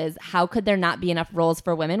sketches. How could there not be enough roles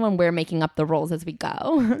for women when we're making up the roles as we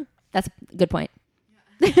go? That's a good point.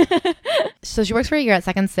 So she works for a year at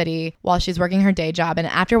Second City while she's working her day job. And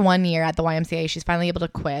after 1 year at the YMCA, she's finally able to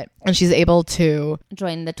quit. And she's able to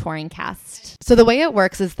join the touring cast. So the way it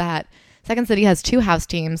works is that Second City has 2 house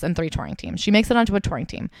teams and 3 touring teams. She makes it onto a touring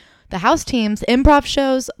team. The house teams, improv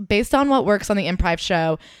shows, based on what works on the improv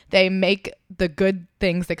show, they make the good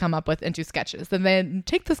things they come up with into sketches. Then they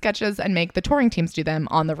take the sketches and make the touring teams do them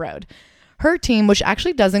on the road. Her team, which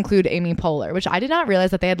actually does include Amy Poehler, which I did not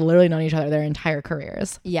realize that they had literally known each other their entire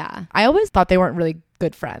careers. Yeah. I always thought they weren't really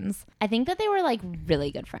good friends. I think that they were like really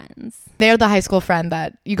good friends. They're the high school friend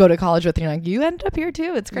that you go to college with and you're like, you end up here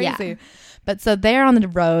too? It's crazy. Yeah. But so they're on the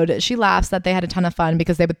road. She laughs that they had a ton of fun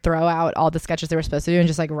because they would throw out all the sketches they were supposed to do and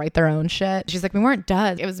just like write their own shit. She's like, we weren't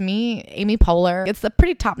duds. It was me, Amy Poehler. It's a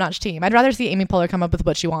pretty top-notch team. I'd rather see Amy Poehler come up with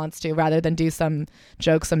what she wants to rather than do some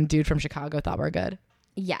joke some dude from Chicago thought were good.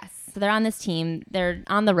 Yes. So they're on this team. They're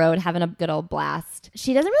on the road having a good old blast.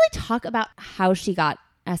 She doesn't really talk about how she got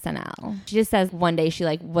SNL. She just says one day she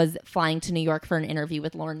like was flying to New York for an interview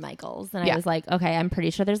with Lorne Michaels. And I was like, okay, I'm pretty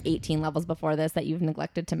sure there's 18 levels before this that you've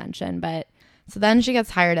neglected to mention. But so then she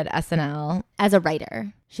gets hired at SNL as a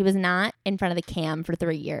writer. She was not in front of the cam for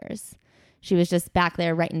 3 years. She was just back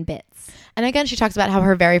there writing bits. And again, she talks about how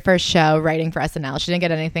her very first show writing for SNL, she didn't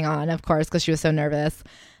get anything on, of course, because she was so nervous.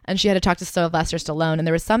 And she had to talk to Sylvester Stallone. And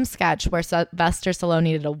there was some sketch where Sylvester Stallone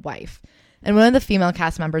needed a wife. And one of the female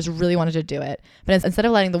cast members really wanted to do it. But instead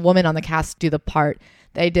of letting the woman on the cast do the part,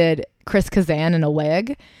 they did Chris Kazan in a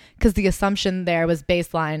wig. Because the assumption there was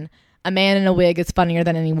baseline, a man in a wig is funnier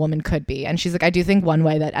than any woman could be. And she's like, I do think one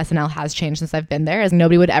way that SNL has changed since I've been there is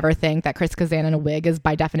nobody would ever think that Chris Kazan in a wig is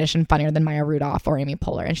by definition funnier than Maya Rudolph or Amy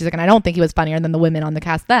Poehler. And she's like, and I don't think he was funnier than the women on the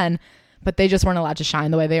cast then, but they just weren't allowed to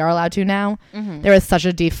shine the way they are allowed to now. Mm-hmm. There was such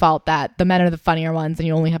a default that the men are the funnier ones and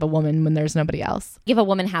you only have a woman when there's nobody else. If a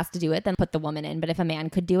woman has to do it, then put the woman in. But if a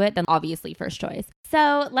man could do it, then obviously first choice.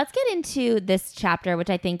 So let's get into this chapter,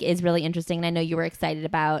 which I think is really interesting. And I know you were excited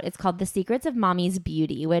about. It's called The Secrets of Mommy's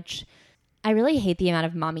Beauty, which I really hate the amount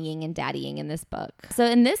of mommying and daddying in this book. So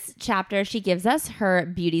in this chapter, she gives us her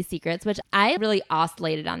beauty secrets, which I really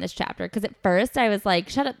oscillated on this chapter because at first I was like,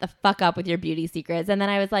 shut the fuck up with your beauty secrets. And then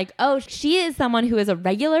I was like, oh, she is someone who is a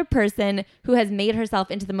regular person who has made herself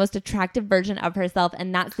into the most attractive version of herself.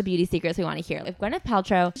 And that's the beauty secrets we want to hear. If Gwyneth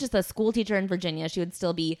Paltrow was just a school teacher in Virginia, she would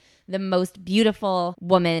still be the most beautiful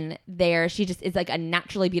woman there. She just is like a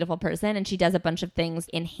naturally beautiful person. And she does a bunch of things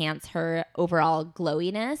to enhance her overall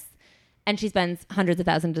glowiness. And she spends hundreds of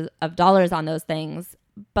thousands of dollars on those things.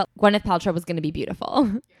 But Gwyneth Paltrow was going to be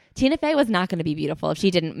beautiful. Tina Fey was not going to be beautiful if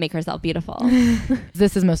she didn't make herself beautiful.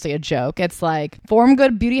 This is mostly a joke. It's like, form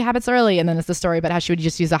good beauty habits early. And then it's the story about how she would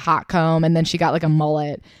just use a hot comb. And then she got like a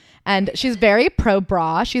mullet. And she's very pro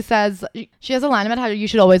bra. She says she has a line about how you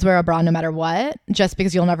should always wear a bra no matter what, just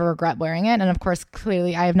because you'll never regret wearing it. And of course,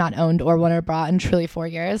 clearly, I have not owned or worn a bra in truly 4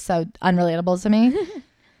 years, so unrelatable to me.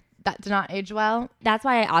 That did not age well. That's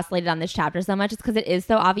why I oscillated on this chapter so much. It's because it is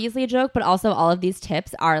so obviously a joke, but also all of these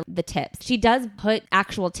tips are the tips. She does put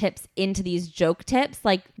actual tips into these joke tips,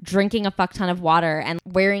 like drinking a fuck ton of water and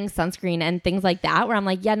wearing sunscreen and things like that, where I'm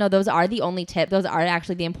like, yeah, no, those are the only tips. Those are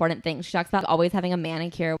actually the important things. She talks about always having a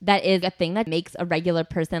manicure. That is a thing that makes a regular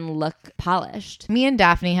person look polished. Me and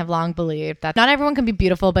Daphne have long believed that not everyone can be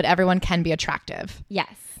beautiful, but everyone can be attractive.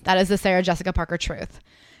 Yes. That is the Sarah Jessica Parker truth.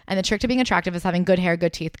 And the trick to being attractive is having good hair,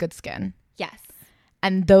 good teeth, good skin. Yes.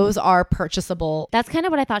 And those are purchasable. That's kind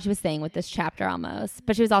of what I thought she was saying with this chapter almost.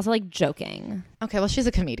 But she was also like joking. Okay, well, she's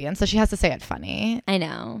a comedian, so she has to say it funny. I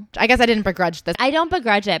know. I guess I didn't begrudge this. I don't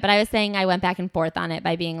begrudge it, but I was saying I went back and forth on it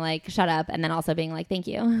by being like, shut up, and then also being like, thank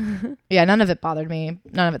you. Yeah, none of it bothered me.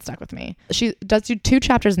 None of it stuck with me. She does do 2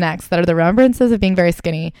 chapters next that are the remembrances of being very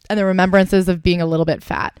skinny and the remembrances of being a little bit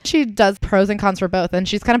fat. She does pros and cons for both, and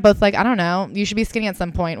she's kind of both like, I don't know, you should be skinny at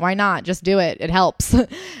some point. Why not? Just do it. It helps. And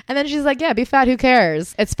then she's like, yeah, be fat. Who cares?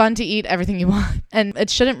 It's fun to eat everything you want, and it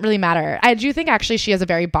shouldn't really matter. I do think actually she has a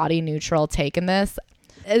very body neutral take in this.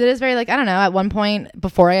 It is very like, I don't know, at one point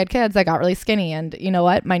before I had kids, I got really skinny, and you know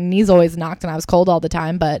what? My knees always knocked and I was cold all the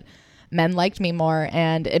time, but men liked me more,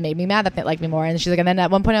 and it made me mad that they liked me more. And she's like, and then at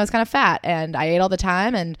one point I was kind of fat and I ate all the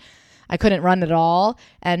time and I couldn't run at all,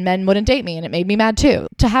 and men wouldn't date me, and it made me mad too.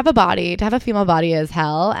 To have a female body is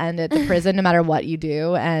hell, and it's a prison no matter what you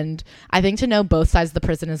do. And I think to know both sides of the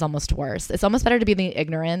prison is almost worse. It's almost better to be in the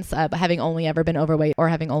ignorance of having only ever been overweight or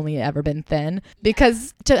having only ever been thin,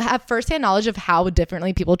 because to have firsthand knowledge of how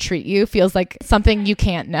differently people treat you feels like something you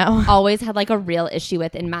can't know. Always had like a real issue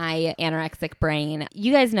with in my anorexic brain.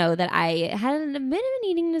 You guys know that I had a bit of an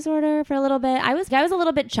eating disorder for a little bit. I was a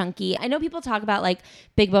little bit chunky. I know people talk about like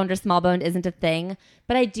big boned or small boned isn't a thing,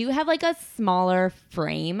 but I do have like a smaller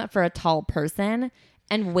frame for a tall person,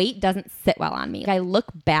 and weight doesn't sit well on me. I look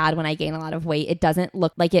bad when I gain a lot of weight. It doesn't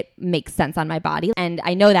look like it makes sense on my body. And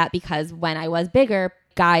I know that because when I was bigger,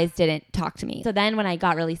 guys didn't talk to me. So then when I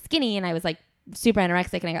got really skinny and I was like super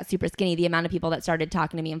anorexic and I got super skinny, the amount of people that started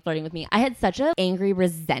talking to me and flirting with me, I had such an angry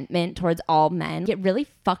resentment towards all men. It really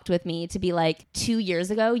fucked with me to be like, 2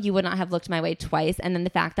 years ago, you would not have looked my way twice. And then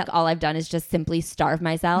the fact that all I've done is just simply starve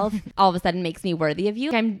myself all of a sudden makes me worthy of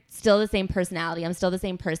you. I'm still the same personality. I'm still the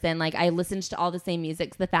same person. Like, I listened to all the same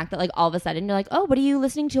music. So the fact that like all of a sudden you're like, oh, what are you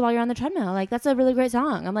listening to while you're on the treadmill? Like, that's a really great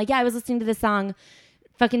song. I'm like, yeah, I was listening to this song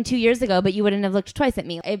fucking 2 years ago, but you wouldn't have looked twice at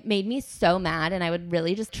me. It made me so mad, and I would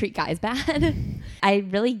really just treat guys bad. I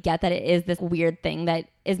really get that it is this weird thing that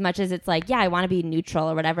as much as it's like, yeah, I want to be neutral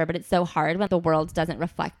or whatever, but it's so hard when the world doesn't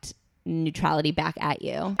reflect neutrality back at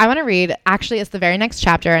you. I want to read, actually, it's the very next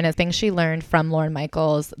chapter, and it's things she learned from Lauren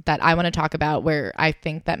Michaels that I want to talk about, where I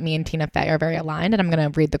think that me and Tina Fey are very aligned, and I'm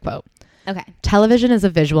going to read the quote. Okay. Television is a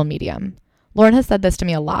visual medium. Lauren has said this to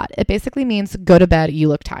me a lot. It basically means go to bed, you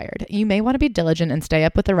look tired. You may want to be diligent and stay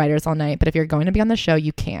up with the writers all night, but if you're going to be on the show,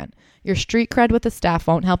 you can't. Your street cred with the staff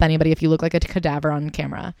won't help anybody if you look like a cadaver on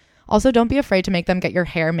camera. Also, don't be afraid to make them get your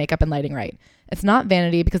hair, makeup, and lighting right. It's not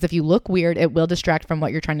vanity, because if you look weird, it will distract from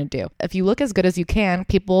what you're trying to do. If you look as good as you can,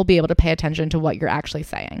 people will be able to pay attention to what you're actually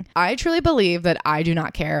saying. I truly believe that I do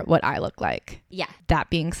not care what I look like. Yeah. That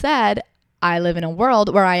being said, I live in a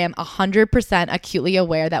world where I am 100% acutely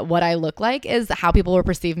aware that what I look like is how people will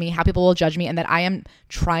perceive me, how people will judge me, and that I am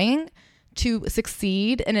trying to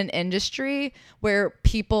succeed in an industry where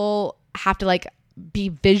people have to like be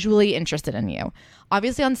visually interested in you.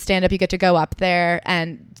 Obviously on stand-up, you get to go up there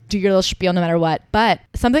and do your little spiel no matter what. But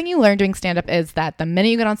something you learn doing stand-up is that the minute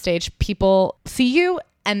you get on stage, people see you,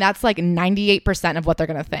 and that's like 98% of what they're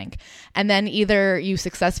going to think. And then either you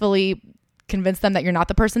successfully convince them that you're not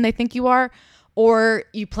the person they think you are, or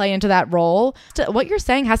you play into that role. So what you're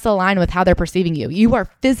saying has to align with how they're perceiving you. You are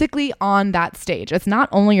physically on that stage. It's not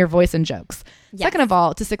only your voice and jokes. Yes. Second of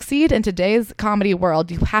all, to succeed in today's comedy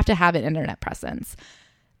world, you have to have an internet presence.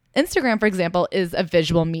 Instagram, for example, is a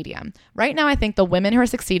visual medium. Right now, I think the women who are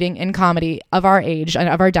succeeding in comedy of our age and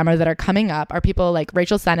of our demo that are coming up are people like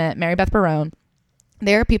Rachel Sennett, Mary Beth Barone.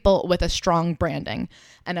 They are people with a strong branding,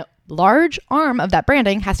 and a large arm of that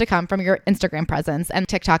branding has to come from your Instagram presence and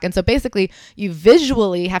TikTok. And so basically you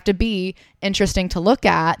visually have to be interesting to look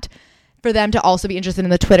at for them to also be interested in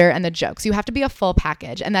the Twitter and the jokes. You have to be a full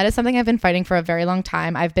package. And that is something I've been fighting for a very long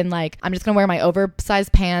time. I've been like, I'm just going to wear my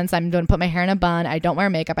oversized pants. I'm going to put my hair in a bun. I don't wear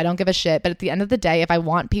makeup. I don't give a shit. But at the end of the day, if I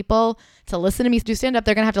want people to listen to me do stand up,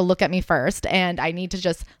 they're going to have to look at me first. And I need to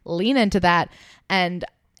just lean into that. And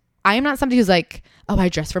I am not somebody who's like, oh, I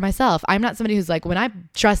dress for myself. I'm not somebody who's like, when I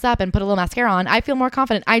dress up and put a little mascara on, I feel more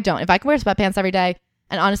confident. I don't. If I can wear sweatpants every day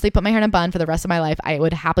and honestly put my hair in a bun for the rest of my life, I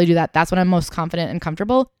would happily do that. That's when I'm most confident and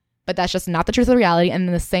comfortable. But that's just not the truth of reality. And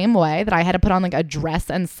in the same way that I had to put on like a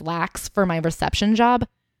dress and slacks for my reception job,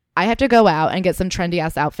 I have to go out and get some trendy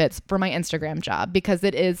ass outfits for my Instagram job, because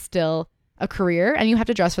it is still a career and you have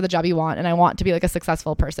to dress for the job you want. And I want to be like a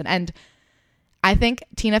successful person. And I think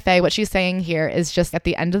Tina Fey, what she's saying here is just at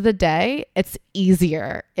the end of the day, it's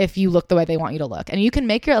easier if you look the way they want you to look. And you can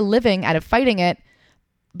make your living out of fighting it,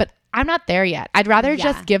 but I'm not there yet. I'd rather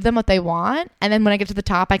just give them what they want. And then when I get to the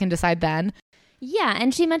top, I can decide then. Yeah,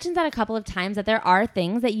 and she mentions that a couple of times, that there are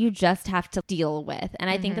things that you just have to deal with. And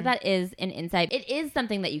I think that is an insight. It is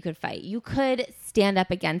something that you could fight. You could stand up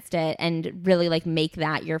against it and really like make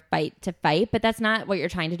that your fight to fight. But that's not what you're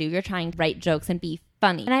trying to do. You're trying to write jokes and be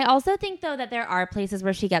funny. And I also think, though, that there are places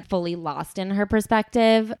where she gets fully lost in her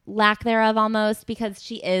perspective, lack thereof almost, because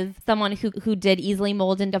she is someone who did easily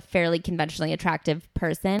mold into a fairly conventionally attractive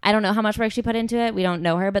person. I don't know how much work she put into it. We don't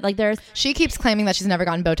know her, but like she keeps claiming that she's never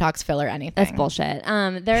gotten Botox, filler, anything. That's bullshit.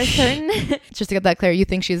 There are certain... Just to get that clear, you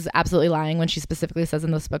think she's absolutely lying when she specifically says in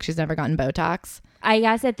this book she's never gotten Botox? I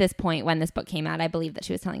guess at this point, when this book came out, I believe that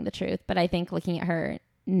she was telling the truth. But I think looking at her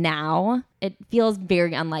now, it feels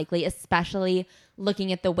very unlikely, especially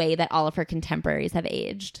looking at the way that all of her contemporaries have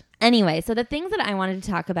aged. Anyway, so the things that I wanted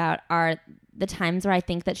to talk about are the times where I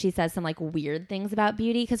think that she says some like weird things about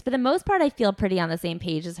beauty, because for the most part I feel pretty on the same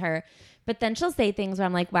page as her, but then she'll say things where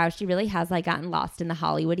I'm like, wow, she really has like gotten lost in the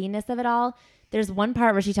Hollywoodiness of it all. There's one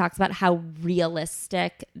part where she talks about how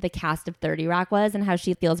realistic the cast of 30 Rock was and how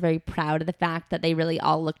she feels very proud of the fact that they really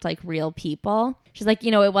all looked like real people. She's like,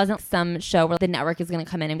 you know, it wasn't some show where the network is going to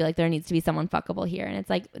come in and be like, there needs to be someone fuckable here. And it's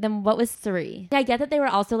like, then what was Suri? I get that they were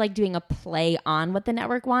also like doing a play on what the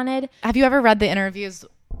network wanted. Have you ever read the interviews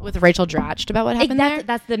with Rachel Dratch about what happened there?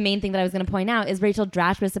 That's the main thing that I was going to point out is Rachel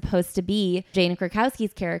Dratch was supposed to be Jane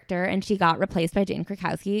Krakowski's character, and she got replaced by Jane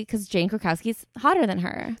Krakowski because Jane Krakowski's hotter than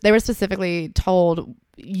her. They were specifically told,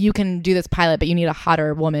 you can do this pilot, but you need a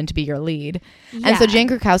hotter woman to be your lead. Yeah. And so Jane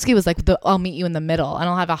Krakowski was like, I'll meet you in the middle, and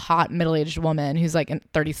I'll have a hot middle-aged woman who's like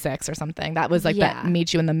 36 or something. That was like that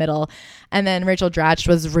meet you in the middle. And then Rachel Dratch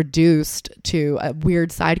was reduced to a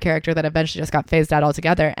weird side character that eventually just got phased out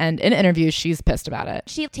altogether. And in interviews, she's pissed about it.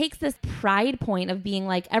 She takes this pride point of being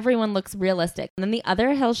like, everyone looks realistic. And then the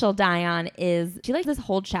other hill she'll die on is she likes this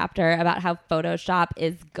whole chapter about how Photoshop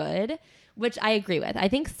is good, which I agree with. I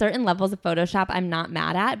think certain levels of Photoshop I'm not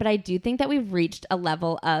mad at, but I do think that we've reached a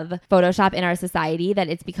level of Photoshop in our society that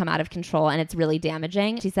it's become out of control and it's really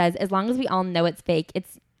damaging. She says, as long as we all know it's fake,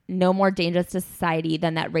 it's no more dangerous to society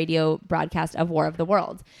than that radio broadcast of War of the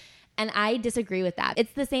Worlds. And I disagree with that.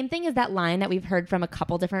 It's the same thing as that line that we've heard from a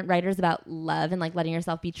couple different writers about love and like letting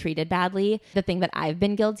yourself be treated badly. The thing that I've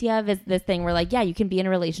been guilty of is this thing where like, yeah, you can be in a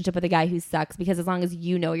relationship with a guy who sucks because as long as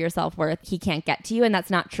you know your self-worth, he can't get to you. And that's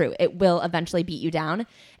not true. It will eventually beat you down.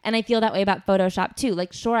 And I feel that way about Photoshop too.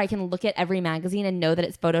 Like, sure, I can look at every magazine and know that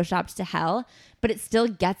it's Photoshopped to hell, but it still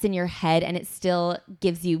gets in your head and it still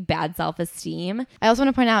gives you bad self-esteem. I also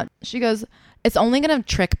want to point out, she goes, it's only going to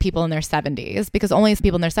trick people in their 70s because only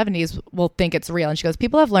people in their 70s will think it's real. And she goes,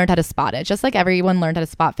 people have learned how to spot it. Just like everyone learned how to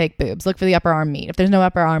spot fake boobs. Look for the upper arm meat. If there's no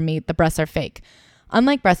upper arm meat, the breasts are fake.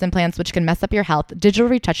 Unlike breast implants, which can mess up your health, digital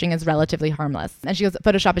retouching is relatively harmless. And she goes,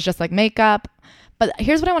 Photoshop is just like makeup. But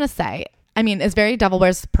here's what I want to say. I mean, it's very Devil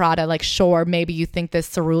Wears Prada. Like, sure, maybe you think this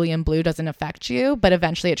cerulean blue doesn't affect you, but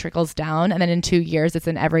eventually it trickles down. And then in 2 years, it's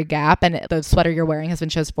in every gap. And the sweater you're wearing has been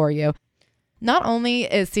chosen for you. Not only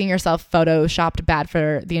is seeing yourself photoshopped bad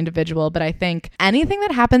for the individual, but I think anything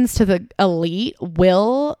that happens to the elite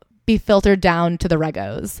will be filtered down to the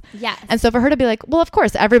regos. Yes. And so for her to be like, well, of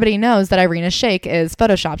course, everybody knows that Irina Shayk is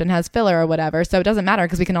photoshopped and has filler or whatever, so it doesn't matter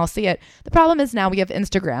because we can all see it. The problem is now we have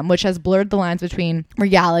Instagram, which has blurred the lines between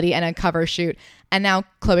reality and a cover shoot. And now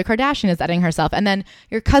Khloe Kardashian is editing herself. And then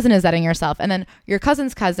your cousin is editing herself. And then your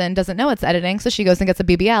cousin's cousin doesn't know it's editing, so she goes and gets a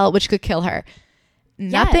BBL, which could kill her.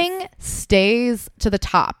 Nothing stays to the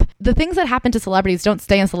top. The things that happen to celebrities don't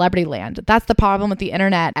stay in celebrity land. That's the problem with the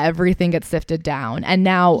internet. Everything gets sifted down. And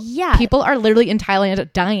now people are literally in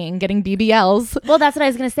Thailand dying, getting BBLs. Well, that's what I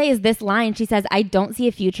was going to say is this line. She says, I don't see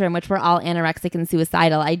a future in which we're all anorexic and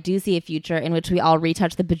suicidal. I do see a future in which we all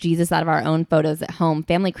retouch the bejesus out of our own photos at home.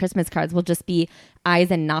 Family Christmas cards will just be eyes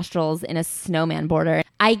and nostrils in a snowman border.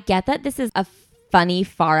 I get that this is a funny,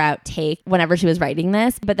 far out take whenever she was writing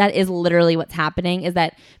this, but that is literally what's happening, is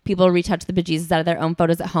that people retouch the bejesus out of their own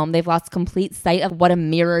photos at home. They've lost complete sight of what a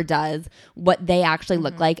mirror does, what they actually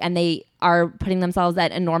look like, and they are putting themselves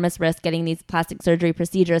at enormous risk getting these plastic surgery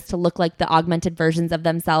procedures to look like the augmented versions of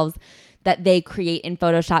themselves that they create in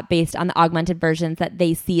Photoshop based on the augmented versions that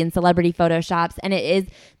they see in celebrity Photoshops. And it is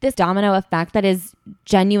this domino effect that is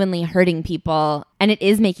genuinely hurting people, and it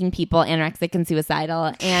is making people anorexic and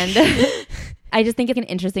suicidal. And I just think it's an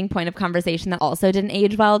interesting point of conversation that also didn't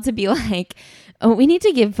age well, to be like, oh, we need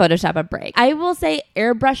to give Photoshop a break. I will say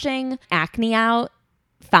airbrushing acne out,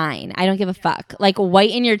 fine. I don't give a fuck. Like,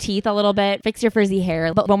 whiten your teeth a little bit, fix your frizzy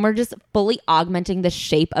hair. But when we're just fully augmenting the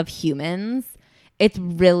shape of humans, it's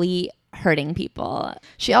really hurting people.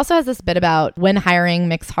 She also has this bit about when hiring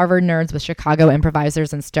mix Harvard nerds with Chicago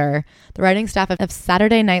improvisers and stir. The writing staff of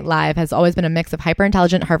Saturday Night Live has always been a mix of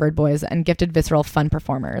hyper-intelligent Harvard boys and gifted, visceral, fun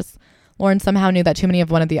performers. Lauren somehow knew that too many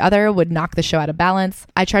of one or the other would knock the show out of balance.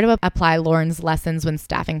 I try to apply Lauren's lessons when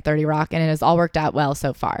staffing 30 Rock, and it has all worked out well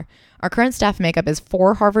so far. Our current staff makeup is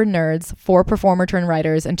 4 Harvard nerds, 4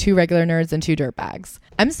 performer-turned-writers, and 2 regular nerds and 2 dirtbags.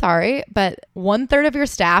 I'm sorry, but 1/3 of your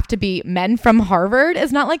staff to be men from Harvard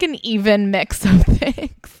is not like an even mix of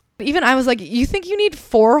things. Even I was like, you think you need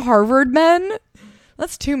 4 Harvard men?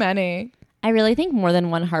 That's too many. I really think more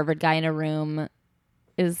than one Harvard guy in a room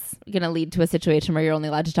is going to lead to a situation where you're only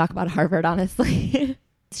allowed to talk about Harvard, honestly.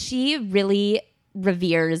 She really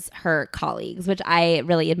reveres her colleagues, which I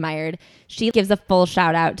really admired. She gives a full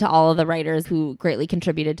shout out to all of the writers who greatly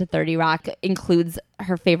contributed to 30 Rock, includes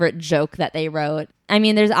her favorite joke that they wrote. I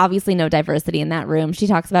mean, there's obviously no diversity in that room. She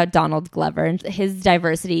talks about Donald Glover and his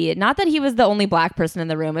diversity. Not that he was the only black person in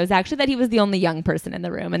the room. It was actually that he was the only young person in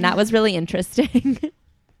the room. And that was really interesting.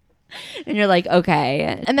 And you're like,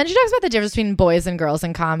 okay. And then she talks about the difference between boys and girls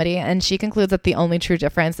in comedy. And she concludes that the only true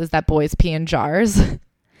difference is that boys pee in jars.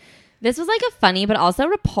 This was like a funny but also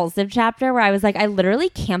repulsive chapter where I was like, I literally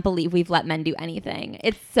can't believe we've let men do anything.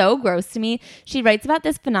 It's so gross to me. She writes about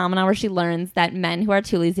this phenomenon where she learns that men who are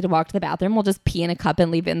too lazy to walk to the bathroom will just pee in a cup and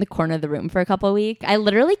leave it in the corner of the room for a couple of weeks. I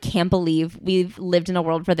literally can't believe we've lived in a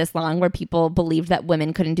world for this long where people believed that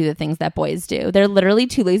women couldn't do the things that boys do. They're literally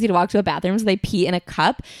too lazy to walk to a bathroom, so they pee in a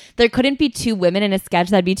cup. There couldn't be 2 women in a sketch.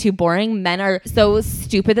 That'd be too boring. Men are so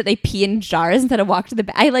stupid that they pee in jars instead of walk to the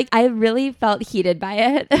bathroom. I really felt heated by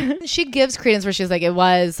it. She gives credence where she's like, it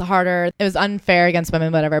was harder, it was unfair against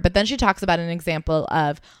women, whatever. But then she talks about an example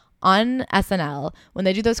of on SNL, when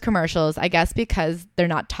they do those commercials, I guess because they're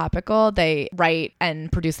not topical, they write and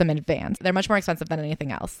produce them in advance. They're much more expensive than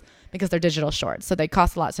anything else because they're digital shorts. So they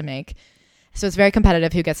cost a lot to make. So it's very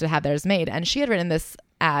competitive who gets to have theirs made. And she had written this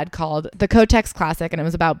ad called the Kotex Classic, and it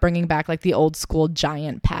was about bringing back like the old school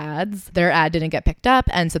giant pads. Their ad didn't get picked up,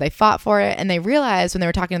 and so they fought for it. And they realized when they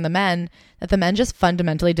were talking to the men that the men just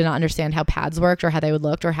fundamentally did not understand how pads worked or how they would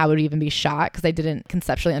look or how it would even be shot because they didn't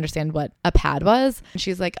conceptually understand what a pad was. And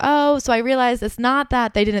she's like, oh, so I realized it's not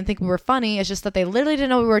that they didn't think we were funny, it's just that they literally didn't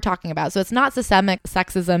know what we were talking about. So it's not systemic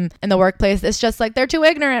sexism in the workplace, it's just like they're too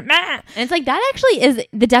ignorant. Meh. And it's like, that actually is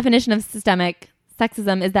the definition of systemic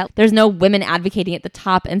sexism, is that there's no women advocating at the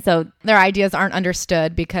top, and so their ideas aren't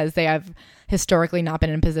understood because they have historically not been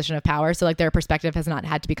in a position of power. So like their perspective has not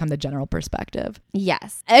had to become the general perspective.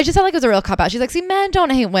 Yes. I just felt like it was a real cop out. She's like, see, men don't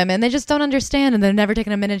hate women. They just don't understand. And they've never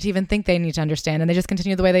taken a minute to even think they need to understand. And they just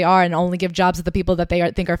continue the way they are and only give jobs to the people that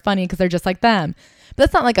they think are funny because they're just like them. But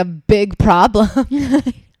that's not like a big problem.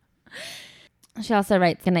 She also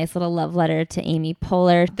writes a nice little love letter to Amy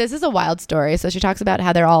Poehler. This is a wild story. So she talks about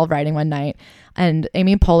how they're all writing one night and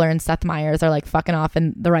Amy Poehler and Seth Meyers are like fucking off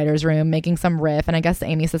in the writer's room making some riff. And I guess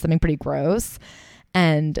Amy says something pretty gross.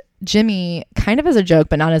 And Jimmy, kind of as a joke,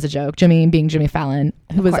 but not as a joke, Jimmy being Jimmy Fallon,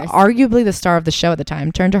 who was arguably the star of the show at the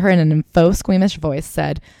time, turned to her in an faux squeamish voice,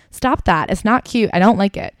 said, "Stop that. It's not cute. I don't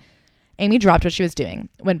like it." Amy dropped what she was doing,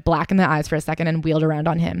 went black in the eyes for a second and wheeled around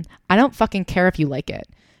on him. "I don't fucking care if you like it."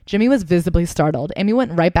 Jimmy was visibly startled. Amy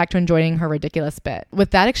went right back to enjoying her ridiculous bit. With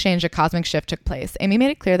that exchange, a cosmic shift took place. Amy made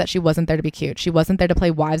it clear that she wasn't there to be cute. She wasn't there to play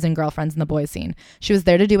wives and girlfriends in the boys scene. She was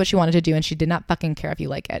there to do what she wanted to do, and she did not fucking care if you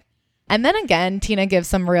like it. And then again, Tina gives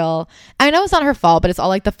some real, I know it's not her fault, but it's all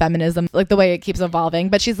like the feminism, like the way it keeps evolving.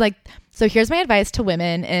 But she's like, so here's my advice to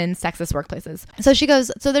women in sexist workplaces. So she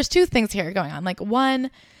goes, so there's 2 things here going on. Like,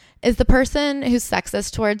 one, is the person who's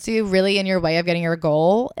sexist towards you really in your way of getting your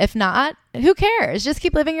goal? If not, who cares? Just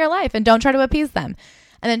keep living your life and don't try to appease them.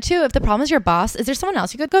 And then 2, if the problem is your boss, is there someone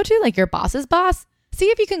else you could go to, like your boss's boss? See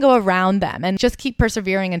if you can go around them and just keep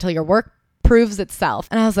persevering until your work proves itself.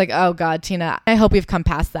 And I was like, oh God, Tina, I hope we've come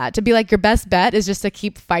past that. To be like, your best bet is just to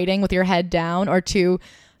keep fighting with your head down, or to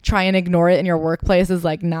try and ignore it in your workplace is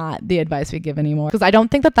like not the advice we give anymore. Because I don't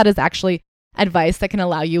think that is actually advice that can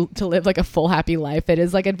allow you to live like a full happy life. It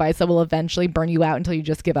is like advice that will eventually burn you out until you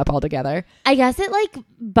just give up altogether. I guess it like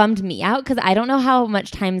bummed me out because I don't know how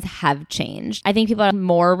much times have changed. I think people are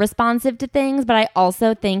more responsive to things, but I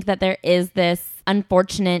also think that there is this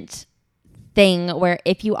unfortunate thing where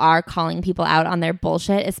if you are calling people out on their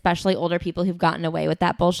bullshit, especially older people who've gotten away with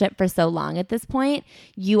that bullshit for so long at this point,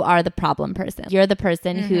 you are the problem person. You're the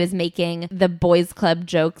person who is making the boys club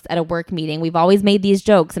jokes at a work meeting. We've always made these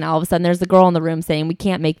jokes, and all of a sudden there's a girl in the room saying we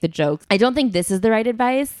can't make the jokes. I don't think this is the right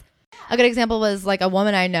advice. A good example was like a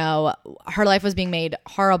woman I know, her life was being made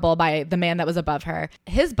horrible by the man that was above her.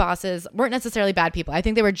 His bosses weren't necessarily bad people. I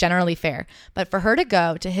think they were generally fair. But for her to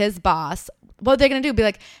go to his boss, what they're going to do, be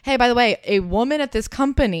like, hey, by the way, a woman at this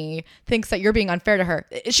company thinks that you're being unfair to her.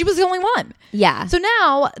 She was the only one. Yeah. So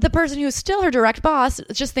now the person who's still her direct boss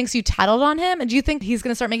just thinks you tattled on him. And do you think he's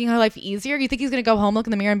going to start making her life easier? Do you think he's going to go home, look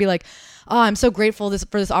in the mirror and be like, oh, I'm so grateful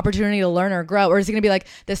for this opportunity to learn or grow? Or is he going to be like,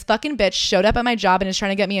 this fucking bitch showed up at my job and is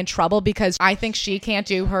trying to get me in trouble because I think she can't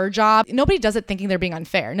do her job? Nobody does it thinking they're being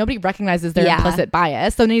unfair. Nobody recognizes their implicit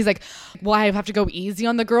bias. So then he's like, well, I have to go easy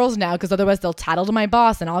on the girls now because otherwise they'll tattle to my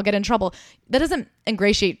boss and I'll get in trouble. That doesn't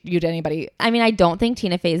ingratiate you to anybody. I mean, I don't think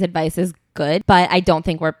Tina Fey's advice is good, but I don't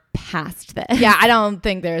think we're past this. Yeah, I don't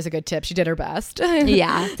think there's a good tip. She did her best.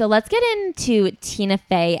 Yeah. So let's get into Tina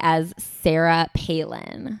Fey as Sarah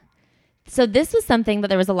Palin. So this was something that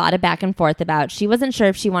there was a lot of back and forth about. She wasn't sure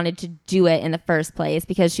if she wanted to do it in the first place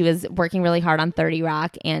because she was working really hard on 30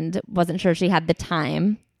 Rock and wasn't sure she had the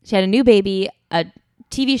time. She had a new baby, a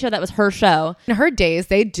TV show that was her show. In her days,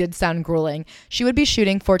 they did sound grueling. She would be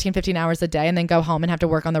shooting 14, 15 hours a day and then go home and have to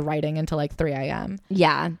work on the writing until like 3 a.m.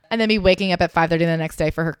 Yeah. And then be waking up at 5:30 the next day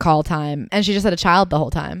for her call time. And she just had a child the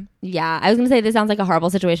whole time. Yeah. I was going to say this sounds like a horrible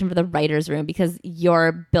situation for the writer's room because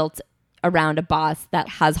you're built around a boss that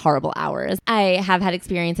has horrible hours. I have had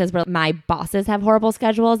experiences where my bosses have horrible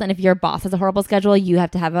schedules. And if your boss has a horrible schedule, you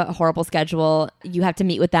have to have a horrible schedule. You have to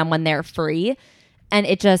meet with them when they're free. And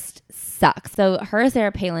it just sucks. So her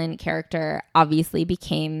Sarah Palin character obviously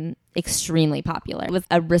became extremely popular. It was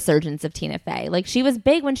a resurgence of Tina Fey. Like she was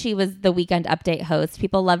big when she was the Weekend Update host.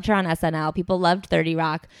 People loved her on SNL. People loved 30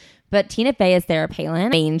 Rock. But Tina Fey as Sarah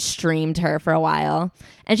Palin mainstreamed her for a while.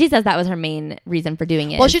 And she says that was her main reason for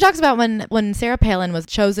doing it. Well, she talks about when Sarah Palin was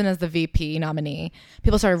chosen as the VP nominee,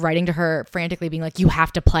 people started writing to her frantically being like, you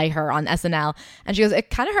have to play her on SNL. And she goes, it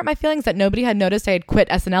kind of hurt my feelings that nobody had noticed I had quit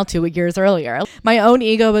SNL 2 years earlier. My own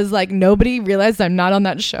ego was like, nobody realized I'm not on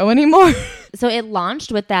that show anymore. So it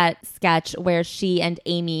launched with that sketch where she and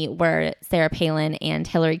Amy were Sarah Palin and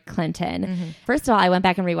Hillary Clinton. Mm-hmm. First of all, I went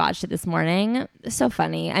back and rewatched it this morning. So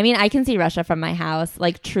funny. I mean, I can see Russia from my house.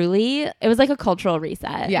 Like truly, it was like a cultural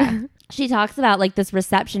reset. Yeah. She talks about like this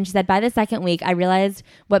reception. She said, by the second week, I realized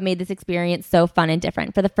what made this experience so fun and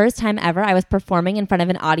different. For the first time ever, I was performing in front of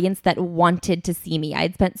an audience that wanted to see me. I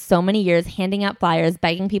had spent so many years handing out flyers,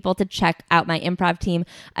 begging people to check out my improv team.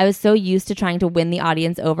 I was so used to trying to win the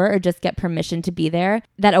audience over or just get permission to be there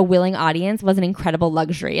that a willing audience was an incredible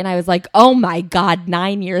luxury. And I was like, oh my God,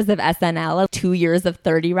 9 years of SNL, 2 years of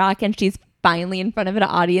 30 Rock, and she's finally in front of an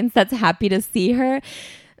audience that's happy to see her.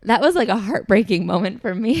 That was like a heartbreaking moment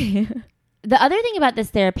for me. The other thing about this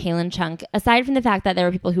Sarah Palin chunk, aside from the fact that there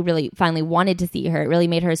were people who really finally wanted to see her, it really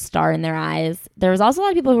made her a star in their eyes, there was also a lot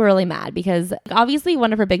of people who were really mad because obviously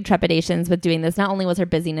one of her big trepidations with doing this not only was her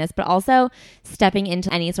busyness, but also stepping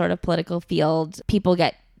into any sort of political field, people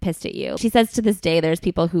get pissed at you. She says to this day there's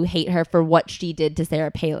people who hate her for what she did to Sarah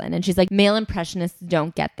Palin. And she's like, male impressionists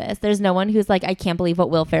don't get this. There's no one who's like, I can't believe what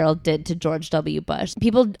Will Ferrell did to George W. Bush.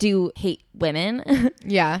 People do hate women.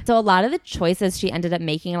 Yeah. So a lot of the choices she ended up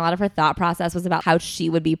making, a lot of her thought process was about how she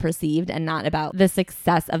would be perceived and not about the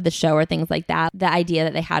success of the show or things like that. The idea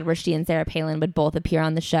that they had where she and Sarah Palin would both appear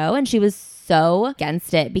on the show. And she was so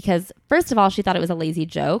against it because first of all, she thought it was a lazy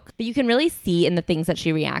joke, but you can really see in the things that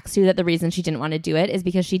she reacts to that the reason she didn't want to do it is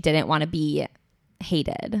because she didn't want to be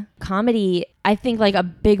hated. Comedy, I think like a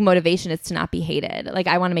big motivation is to not be hated. Like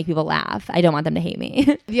I want to make people laugh. I don't want them to hate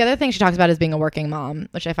me. The other thing she talks about is being a working mom,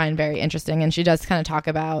 which I find very interesting. And she does kind of talk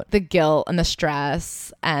about the guilt and the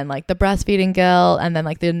stress and like the breastfeeding guilt and then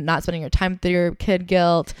like the not spending your time with your kid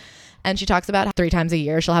guilt. And she talks about how 3 times a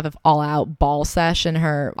year she'll have an all-out ball sesh in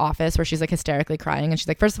her office where she's like hysterically crying. And she's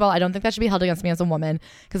like, first of all, I don't think that should be held against me as a woman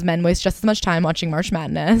because men waste just as much time watching March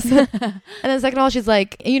Madness. And then second of all, she's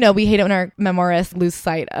like, you know, we hate it when our memoirists lose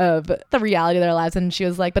sight of the reality of their lives. And she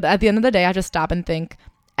was like, but at the end of the day, I just stop and think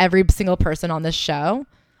every single person on this show,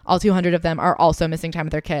 all 200 of them are also missing time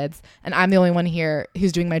with their kids. And I'm the only one here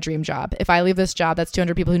who's doing my dream job. If I leave this job, that's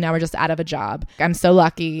 200 people who now are just out of a job. I'm so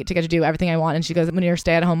lucky to get to do everything I want. And she goes, when you're a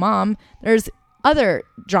stay-at-home mom, there's other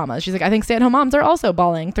dramas. She's like, I think stay-at-home moms are also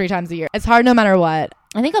bawling 3 times a year. It's hard no matter what.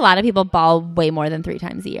 I think a lot of people bawl way more than 3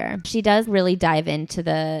 times a year. She does really dive into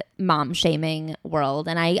the mom shaming world.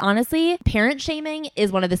 And I honestly, parent shaming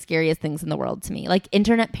is one of the scariest things in the world to me. Like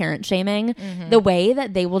internet parent shaming, the way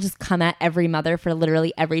that they will just come at every mother for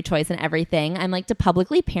literally every choice and everything. I'm like, to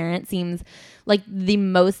publicly parent seems like the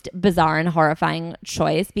most bizarre and horrifying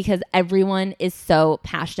choice because everyone is so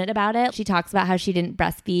passionate about it. She talks about how she didn't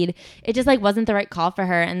breastfeed. It just like wasn't the right call for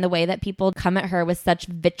her. And the way that people come at her with such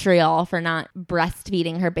vitriol for not breastfeeding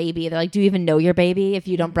her baby. They're like, do you even know your baby if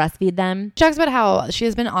you don't breastfeed them? She talks about how she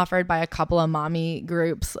has been offered by a couple of mommy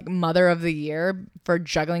groups Mother of the Year for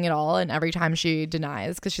juggling it all, and every time she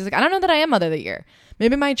denies because she's like, I don't know that I am Mother of the Year.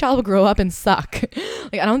 Maybe my child will grow up and suck.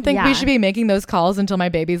 Like, I don't think we should be making those calls until my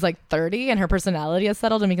baby's like 30 and her personality is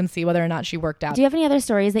settled and we can see whether or not she worked out. Do you have any other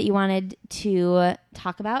stories that you wanted to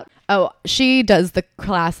talk about? Oh, she does the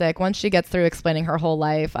classic once she gets through explaining her whole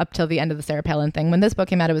life up till the end of the Sarah Palin thing. When this book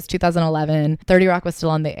came out, it was 2011. 30 Rock was still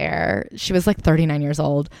on the air. She was like 39 years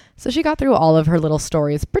old. So she got through all of her little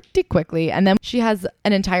stories pretty quickly. And then she has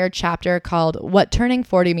an entire chapter called What Turning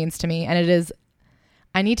 40 Means to Me. And it is,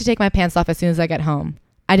 I need to take my pants off as soon as I get home.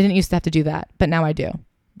 I didn't used to have to do that, but now I do.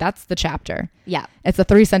 That's the chapter. Yeah. It's a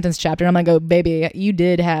 3-sentence chapter. And I'm like, oh, baby, you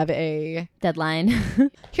did have a deadline.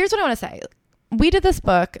 Here's what I want to say. We did this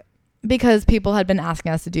book because people had been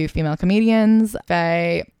asking us to do female comedians,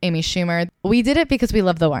 Faye, Amy Schumer. We did it because we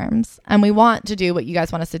love the worms and we want to do what you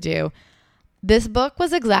guys want us to do. This book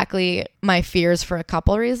was exactly my fears for a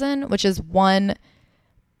couple reasons, which is one,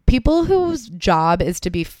 people whose job is to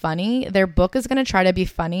be funny, their book is going to try to be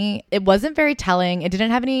funny. It wasn't very telling. It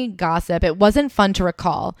didn't have any gossip. It wasn't fun to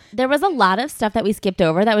recall. There was a lot of stuff that we skipped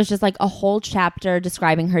over that was just like a whole chapter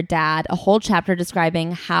describing her dad, a whole chapter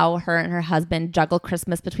describing how her and her husband juggle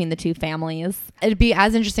Christmas between the two families. It'd be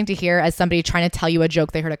as interesting to hear as somebody trying to tell you a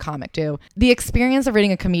joke they heard a comic do. The experience of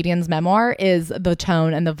reading a comedian's memoir is the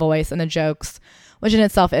tone and the voice and the jokes, which in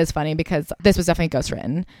itself is funny because this was definitely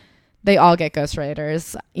ghostwritten. They all get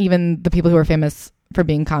ghostwriters. Even the people who are famous for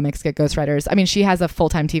being comics get ghostwriters. I mean, she has a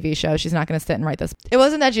full-time TV show. She's not going to sit and write this. It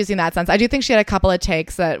wasn't that juicy in that sense. I do think she had a couple of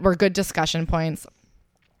takes that were good discussion points.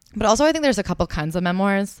 But also I think there's a couple kinds of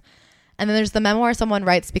memoirs. And then there's the memoir someone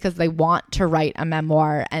writes because they want to write a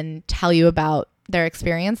memoir and tell you about their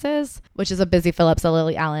experiences, which is a Busy Phillips, a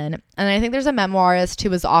Lily Allen. And I think there's a memoirist who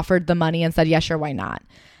was offered the money and said, yeah, sure, why not?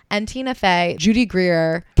 And Tina Fey, Judy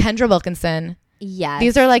Greer, Kendra Wilkinson. Yes.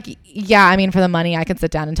 These are like, yeah, I mean, for the money, I can sit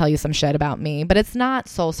down and tell you some shit about me, but it's not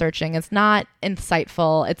soul searching. It's not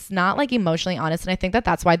insightful. It's not like emotionally honest. And I think that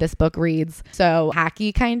that's why this book reads so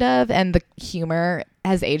hacky kind of. And the humor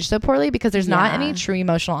has aged so poorly because there's not any true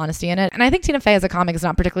emotional honesty in it. And I think Tina Fey as a comic is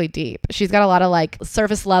not particularly deep. She's got a lot of like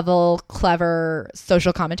surface level, clever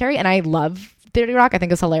social commentary. And I love 30 Rock. I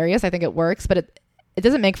think it's hilarious. I think it works, but it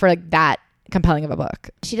doesn't make for like that compelling of a book.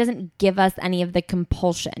 She doesn't give us any of the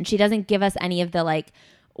compulsion. She doesn't give us any of the like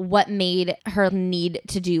what made her need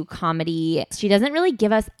to do comedy. She doesn't really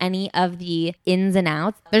give us any of the ins and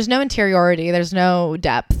outs. There's no interiority. There's no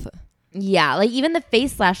depth. Yeah, like even the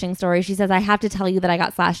face slashing story, she says, I have to tell you that I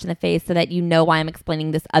got slashed in the face so that you know why I'm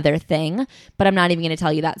explaining this other thing, but I'm not even going to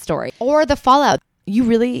tell you that story. Or the fallout. You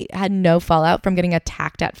really had no fallout from getting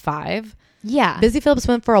attacked at 5. Yeah. Busy Phillips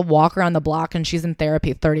went for a walk around the block and she's in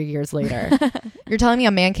therapy 30 years later. You're telling me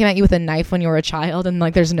a man came at you with a knife when you were a child and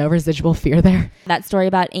like there's no residual fear there? That story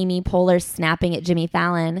about Amy Poehler snapping at Jimmy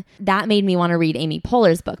Fallon, that made me want to read Amy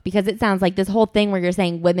Poehler's book because it sounds like this whole thing where you're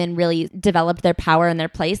saying women really developed their power and their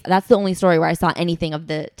place. That's the only story where I saw anything of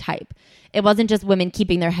the type. It wasn't just women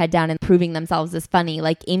keeping their head down and proving themselves as funny.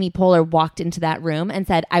 Like Amy Poehler walked into that room and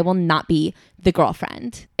said, I will not be the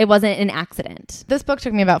girlfriend. It wasn't an accident. This book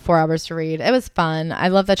took me about 4 hours to read. It was fun. I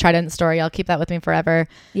love the Trident story. I'll keep that with me forever.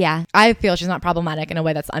 Yeah. I feel she's not problematic in a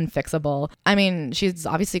way that's unfixable. I mean, she's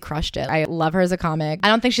obviously crushed it. I love her as a comic. I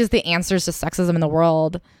don't think she's the answers to sexism in the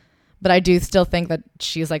world, but I do still think that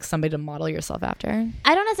she's like somebody to model yourself after.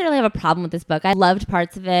 I don't necessarily have a problem with this book. I loved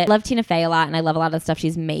parts of it. I love Tina Fey a lot and I love a lot of the stuff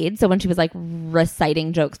she's made. So when she was like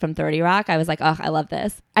reciting jokes from 30 Rock, I was like, oh, I love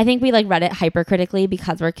this. I think we like read it hypercritically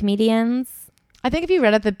because we're comedians. I think if you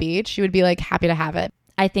read at the beach, you would be like happy to have it.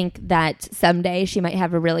 I think that someday she might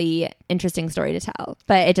have a really interesting story to tell,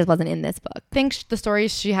 but it just wasn't in this book. I think the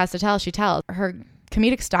stories she has to tell, she tells. Her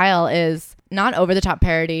comedic style is not over the top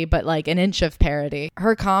parody, but like an inch of parody.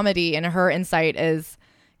 Her comedy and her insight is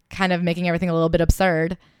kind of making everything a little bit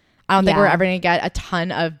absurd. I don't think we're ever going to get a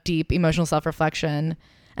ton of deep emotional self-reflection.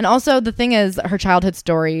 And And also the thing is, her childhood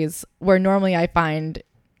stories, where normally I find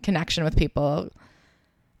connection with people,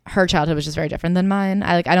 her childhood was just very different than mine.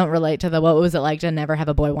 I don't relate to the what was it like to never have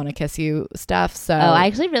a boy want to kiss you stuff. So I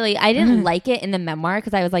didn't like it in the memoir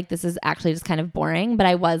because I was like, this is actually just kind of boring. But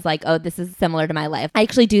I was like, oh, this is similar to my life. I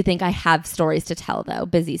actually do think I have stories to tell though,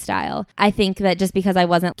 busy style. I think that just because I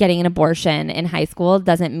wasn't getting an abortion in high school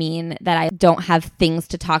doesn't mean that I don't have things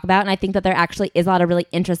to talk about. And I think that there actually is a lot of really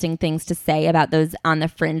interesting things to say about those on the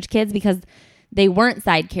fringe kids because they weren't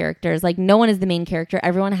side characters. Like no one is the main character.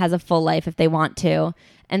 Everyone has a full life if they want to.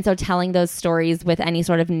 And so telling those stories with any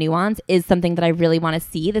sort of nuance is something that I really want to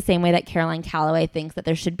see, the same way that Caroline Calloway thinks that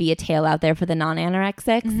there should be a tale out there for the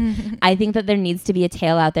non-anorexics. I think that there needs to be a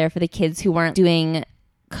tale out there for the kids who weren't doing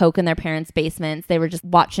coke in their parents' basements. They were just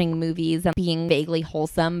watching movies and being vaguely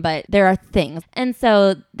wholesome, but there are things. And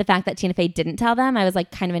so the fact that Tina Fey didn't tell them, I was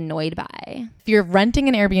like kind of annoyed by. If you're renting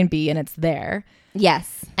an Airbnb and it's there.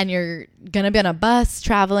 Yes. And you're going to be on a bus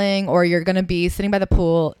traveling or you're going to be sitting by the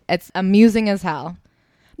pool, it's amusing as hell.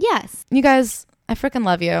 Yes. You guys, I freaking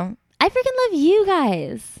love you. I freaking love you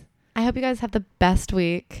guys. I hope you guys have the best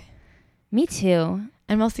week. Me too.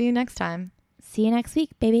 And we'll see you next time. See you next week,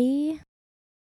 baby.